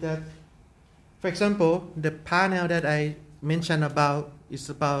moment is that, for example, the panel that I mentioned about is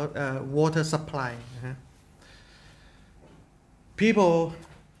about water supply. People,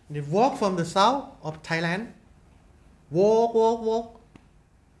 they walk from the south of Thailand, walk,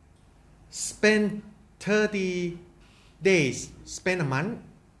 spend 30 days, spend a month,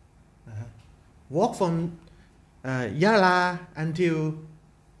 walk from Yala until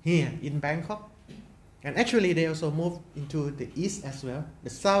here in Bangkok. And actually they also moved into the east as well, the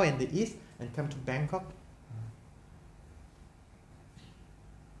south and the east, and come to Bangkok.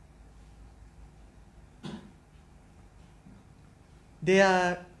 They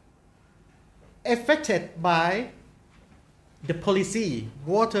are affected by the policy,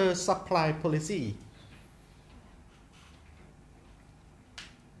 water supply policy.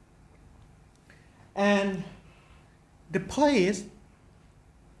 And the police,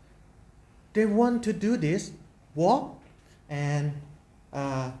 they want to do this, walk and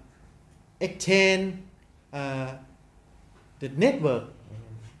extend the network,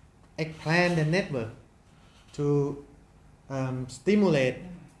 expand the network to stimulate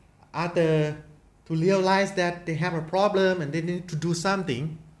other to realize that they have a problem and they need to do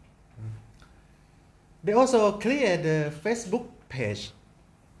something. They also clear the Facebook page,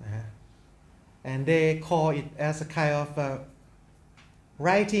 and they call it as a kind of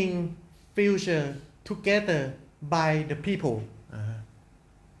writing future together by the people.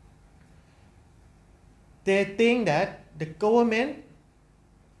 They think that the government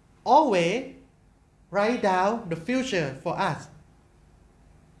always write down the future for us,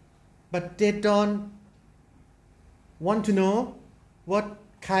 but they don't want to know what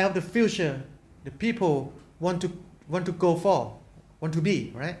kind of the future the people want to go for, want to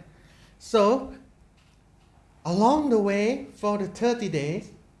be, right? So along the way for the 30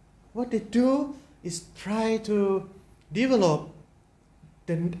 days, what they do is try to develop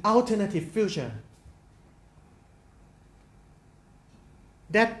the alternative future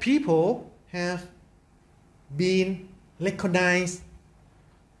that people have been recognized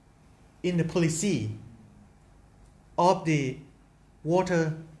in the policy of the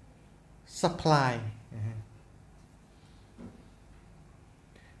water supply.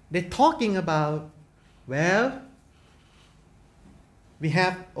 They're talking about, well, we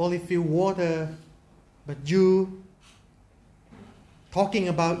have only few water, but you talking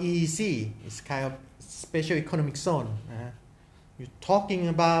about EEZ, it's kind of special economic zone. You're talking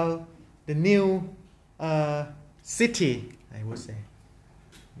about the new city, I would say.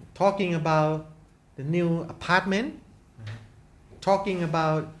 You're talking about the new apartment, talking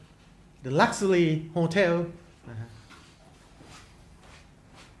about the luxury hotel,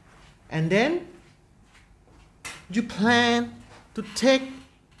 and then you plan to take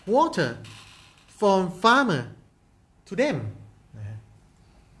water from farmer to them.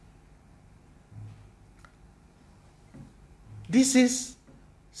 This is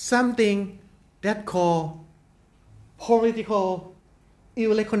something that called political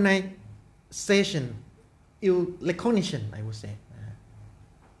ill-recognition, I would say.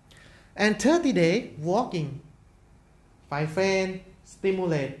 And 30-day walking, my friend,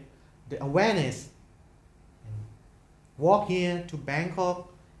 stimulate the awareness. Walk here to Bangkok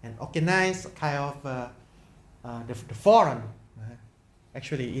and organize kind of the forum,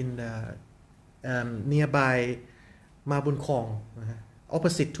 actually in nearby Ma Bun Khong,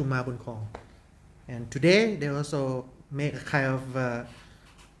 opposite to Ma Bun Khong. And today they also make a kind of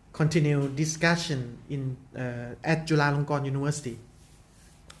continued discussion in at Chulalongkorn University,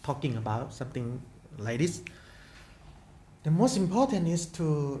 talking about something like this. The most important is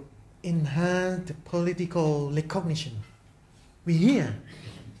to enhance the political recognition. We hear,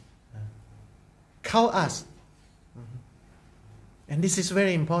 call us, and this is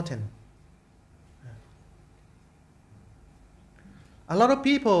very important. A lot of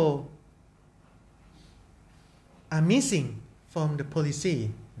people are missing from the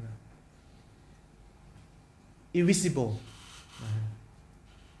policy, invisible.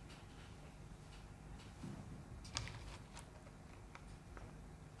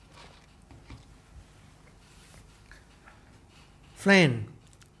 Friend,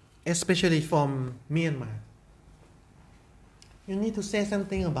 especially from Myanmar, you need to say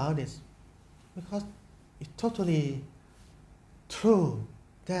something about this, because it's totally true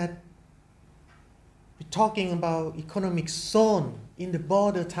that we're talking about economic zone in the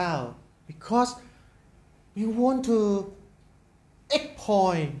border town because we want to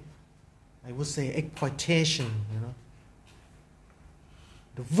exploit, I would say exploitation,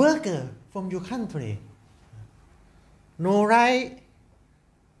 the worker from your country. No right,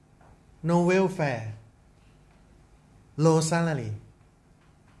 no welfare, low salary.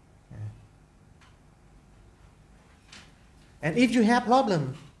 And if you have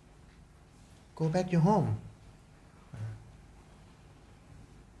problem, go back to your home.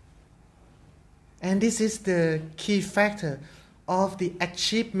 And this is the key factor of the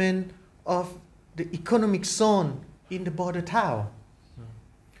achievement of the economic zone in the border town.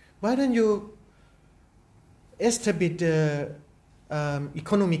 Why don't you establish the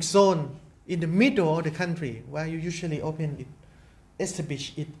economic zone in the middle of the country, where you usually open it,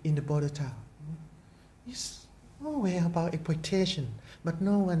 establish it in the border town. It's always about exploitation, but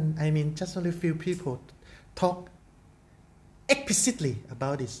no one, I mean, just only few people talk explicitly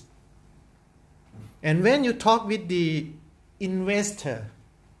about this. And when you talk with the investor,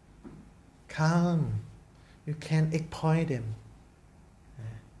 come, you can exploit them.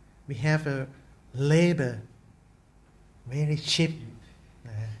 We have a labor very cheap.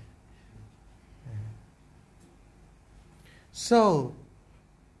 So,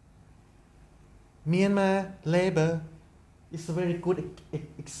 Myanmar labor is a very good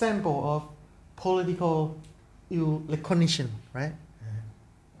example of political ill recognition, right?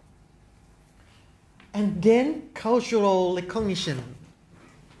 And then cultural recognition.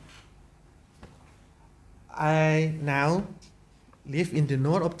 I now live in the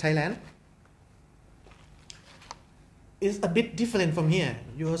north of Thailand. It's a bit different from here.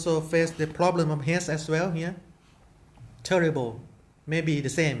 You also face the problem of health as well here. Terrible, maybe the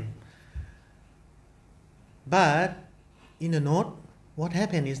same. But in the north, what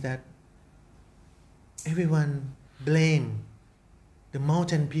happened is that everyone blame the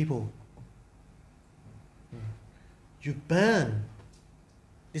mountain people. You burn.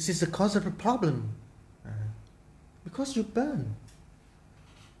 This is the cause of the problem. Because you burn.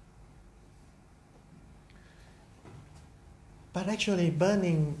 But actually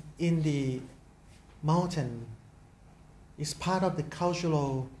burning in the mountain is part of the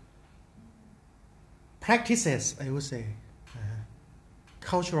cultural practices, I would say.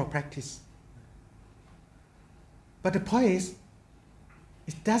 Cultural practice. But the point is,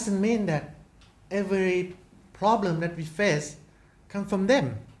 it doesn't mean that every problem that we face comes from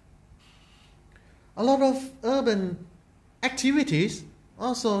them. A lot of urban activities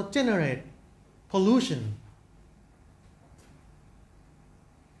also generate pollution.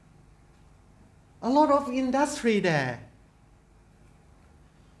 A lot of industry there.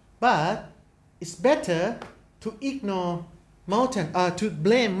 But it's better to ignore to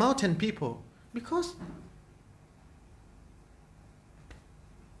blame mountain people, because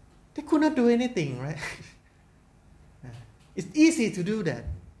they could not do anything, right? It's easy to do that.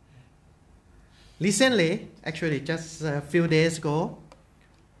 Recently, actually just a few days ago,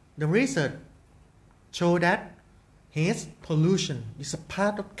 the research showed that haze pollution is a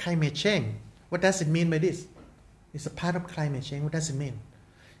part of climate change. What does it mean by this? It's a part of climate change. What does it mean?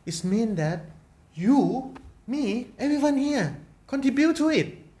 It means that you, me, everyone here contribute to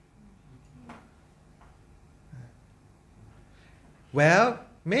it. Well,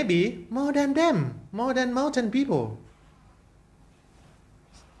 maybe more than them, more than mountain people.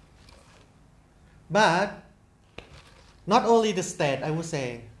 But not only the state, I would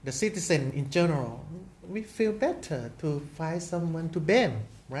say, the citizen in general, we feel better to find someone to blame,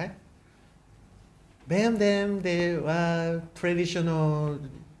 right? Blame them, they are traditional,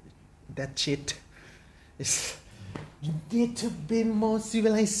 that shit. You need to be more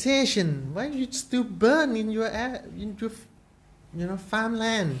civilization. Why you still burn in your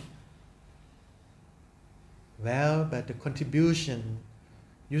farmland? Well, but the contribution,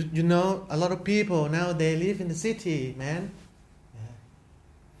 you know, a lot of people now they live in the city, man.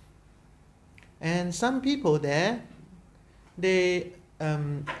 And some people there, they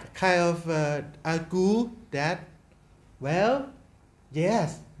kind of argue that, well,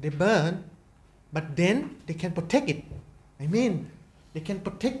 yes, they burn, but then they can protect it. I mean, they can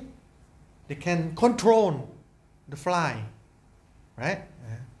protect, they can control the fly, right?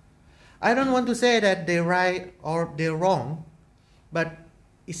 I don't want to say that they're right or they're wrong, but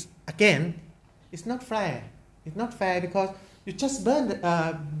it's not fair. It's not fair because you just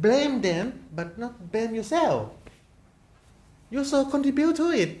blame them, but not blame yourself. You also contribute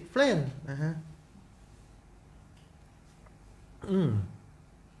to it, friend.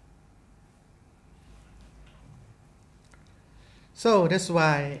 So that's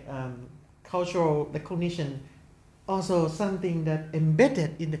why cultural recognition also something that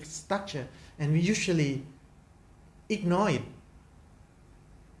embedded in the structure, and we usually ignore it.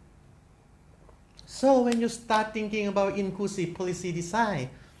 So when you start thinking about inclusive policy design,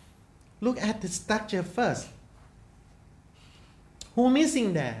 look at the structure first. Who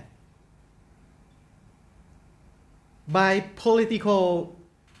missing there? By political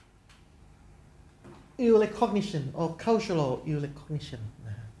ill recognition or cultural ill recognition.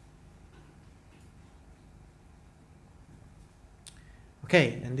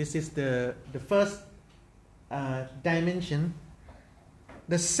 Okay, and this is the first dimension.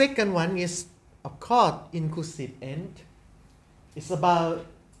 The second one is, of course, inclusive end. It's about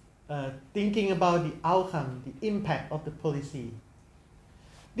thinking about the outcome, the impact of the policy.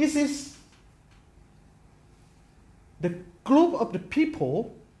 This is the group of the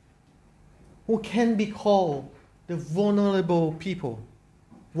people who can be called the vulnerable people,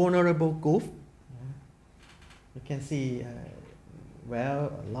 vulnerable group. You can see,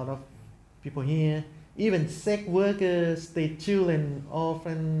 well, a lot of people here, even sex workers, street children,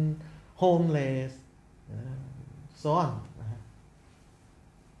 orphan, homeless, so on.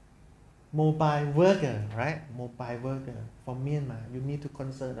 Mobile worker, right? Mobile worker from Myanmar. You need to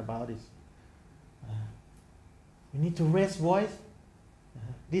concern about this. You need to raise voice.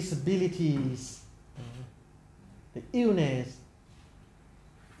 Disabilities, the illness,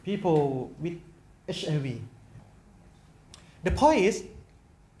 people with HIV. The point is,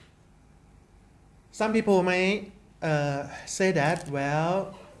 some people may say that,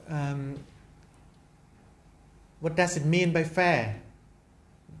 well, what does it mean by fair?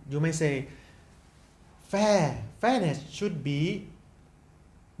 You may say, fairness should be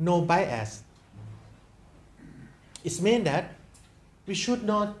no bias. It means that we should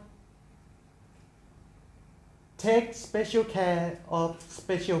not take special care of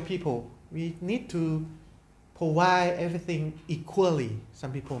special people. We need to provide everything equally.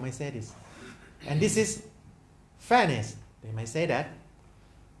 Some people may say this. And this is fairness. They might say that.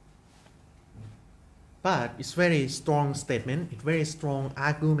 But it's very strong statement. It's very strong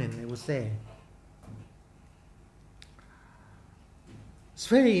argument, I would say. It's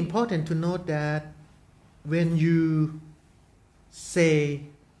very important to note that when you say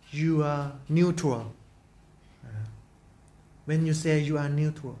you are neutral, when you say you are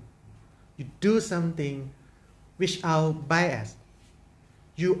neutral, you do something without bias.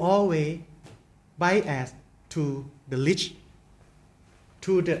 You always bias to the rich,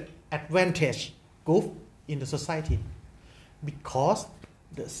 to the advantage group in the society, because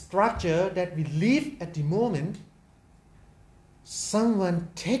the structure that we live at the moment, someone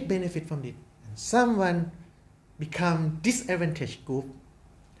take benefit from it, and someone become disadvantaged group.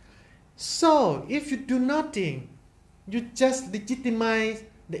 So if you do nothing, you just legitimize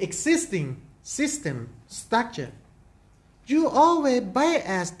the existing system structure. You always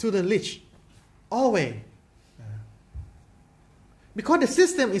bias to the rich, always, because the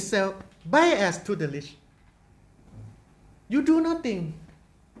system itself biased to the rich. You do nothing,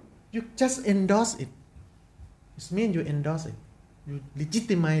 you just endorse it. It means you endorse it. You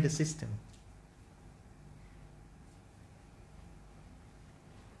legitimize the system.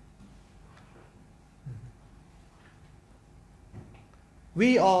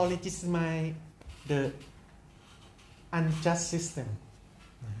 We all legitimize the unjust system.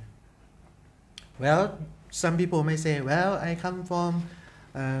 Well, some people may say, well, I come from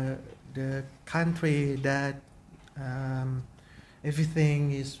the country that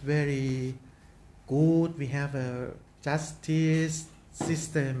everything is very good. We have a justice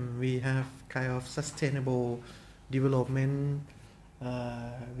system. We have kind of sustainable development.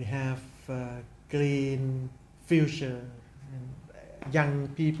 We have green future. And young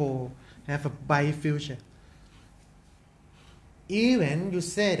people have a bright future. Even you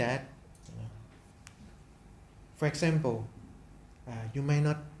say that, for example, you may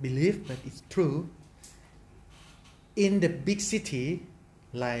not believe, but it's true. In the big city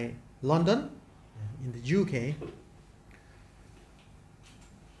like London, in the UK,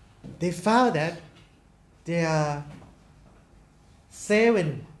 they found that there are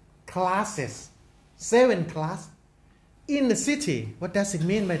 7 classes in the city. What does it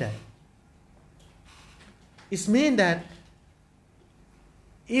mean by that? It means that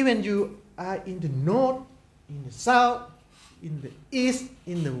even you are in the north, in the south, in the east,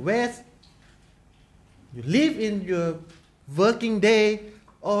 in the west, you live in your working day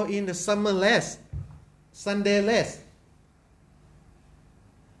or in the summer less, Sunday less,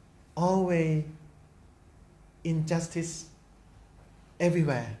 always injustice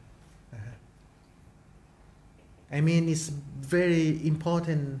everywhere. I mean, it's very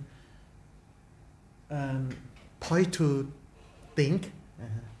important point to think.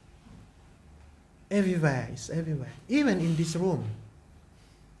 Everywhere, it's everywhere, even in this room.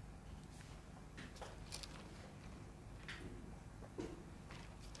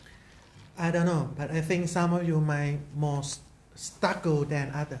 I don't know, but I think some of you might more struggle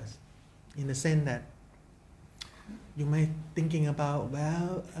than others, in the sense that you might thinking about,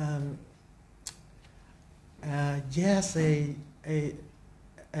 well, yes, I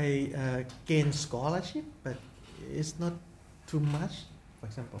gain scholarship, but it's not too much, for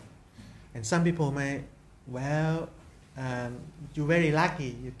example. And some people may, well, you're very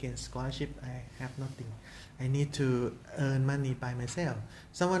lucky, you gain scholarship, I have nothing. I need to earn money by myself.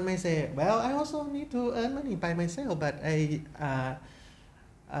 Someone may say, well, I also need to earn money by myself, but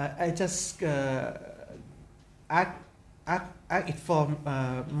I just act it for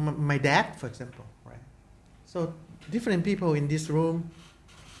my dad, for example, right? So different people in this room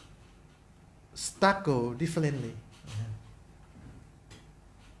struggle differently.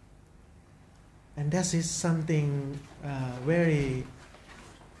 And that is something very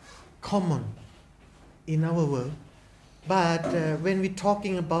common in our world. But when we're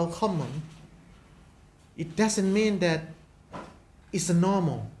talking about common, it doesn't mean that it's a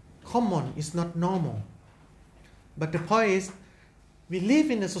normal. Common is not normal. But the point is, we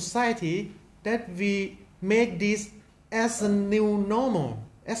live in a society that we make this as a new normal,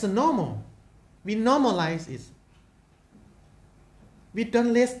 as a normal. We normalize it. We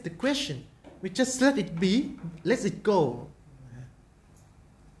don't let the question. We just let it be, let it go.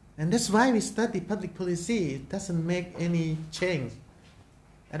 And that's why we study public policy. It doesn't make any change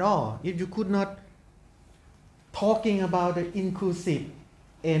at all. If you could not talking about the inclusive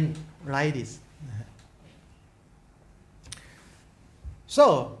and like this.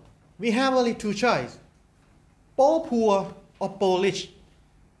 So, we have only two choices. Poor or Polish.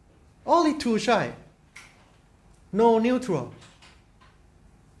 Only two choices. No neutral.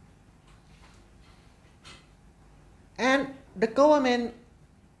 And the government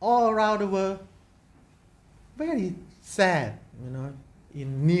all around the world, very sad,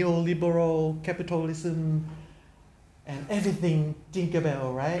 in neoliberal capitalism and everything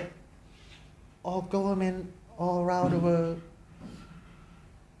thinkable, right? All government all around the world,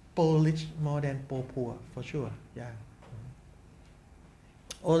 Polish more than poor, for sure, yeah.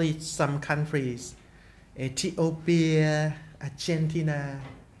 Only some countries, Ethiopia, Argentina,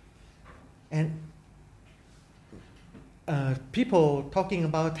 and people talking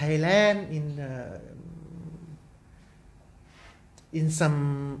about Thailand in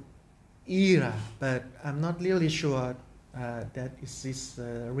some era, but I'm not really sure that is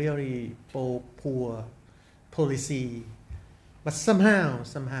really poor policy, but somehow,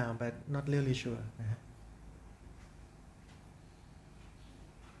 but not really sure.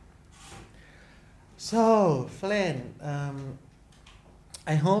 So, friend,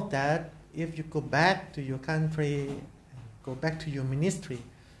 I hope that if you go back to your country, go back to your ministry,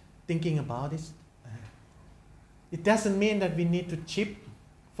 thinking about this, it doesn't mean that we need to shift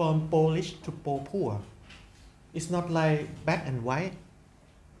from Polish to poor. It's not like black and white.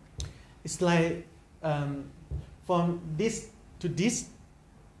 It's like from this to this,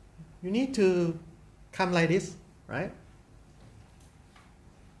 you need to come like this, right?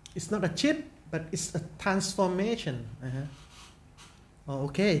 It's not a shift, but it's a transformation. Oh,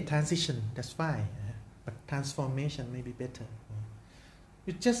 okay, transition, that's fine. But transformation may be better.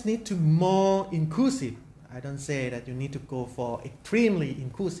 You just need to more inclusive. I don't say that you need to go for extremely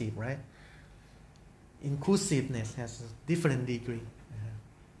inclusive, right? Inclusiveness has a different degree.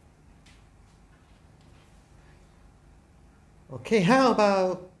 Okay, how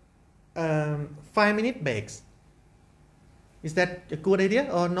about 5-minute breaks? Is that a good idea?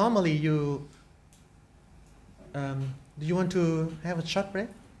 Or normally you, do you want to have a short break?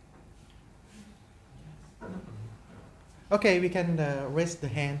 Okay, we can raise the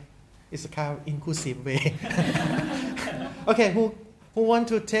hand. It's a kind of inclusive way. Okay, who want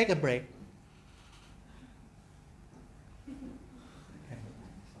to take a break?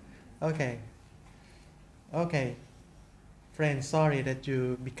 Okay. Friend, sorry that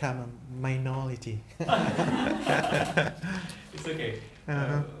you become a minority. It's okay.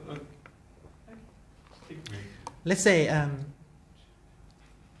 Let's say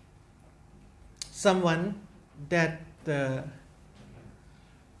someone that it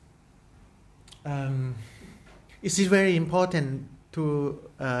is very important to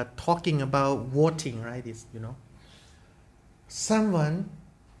talking about voting, right? Someone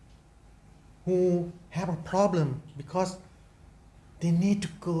who have a problem because they need to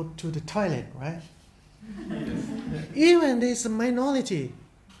go to the toilet, right? Even there's a minority,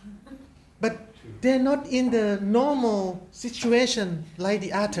 but they're not in the normal situation like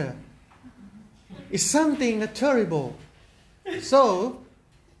the other. It's something terrible. So,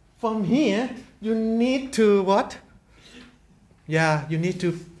 from here, you need to what? Yeah, you need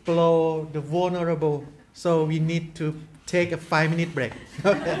to follow the vulnerable. So we need to take a 5-minute break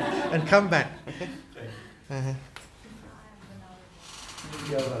and come back. Okay?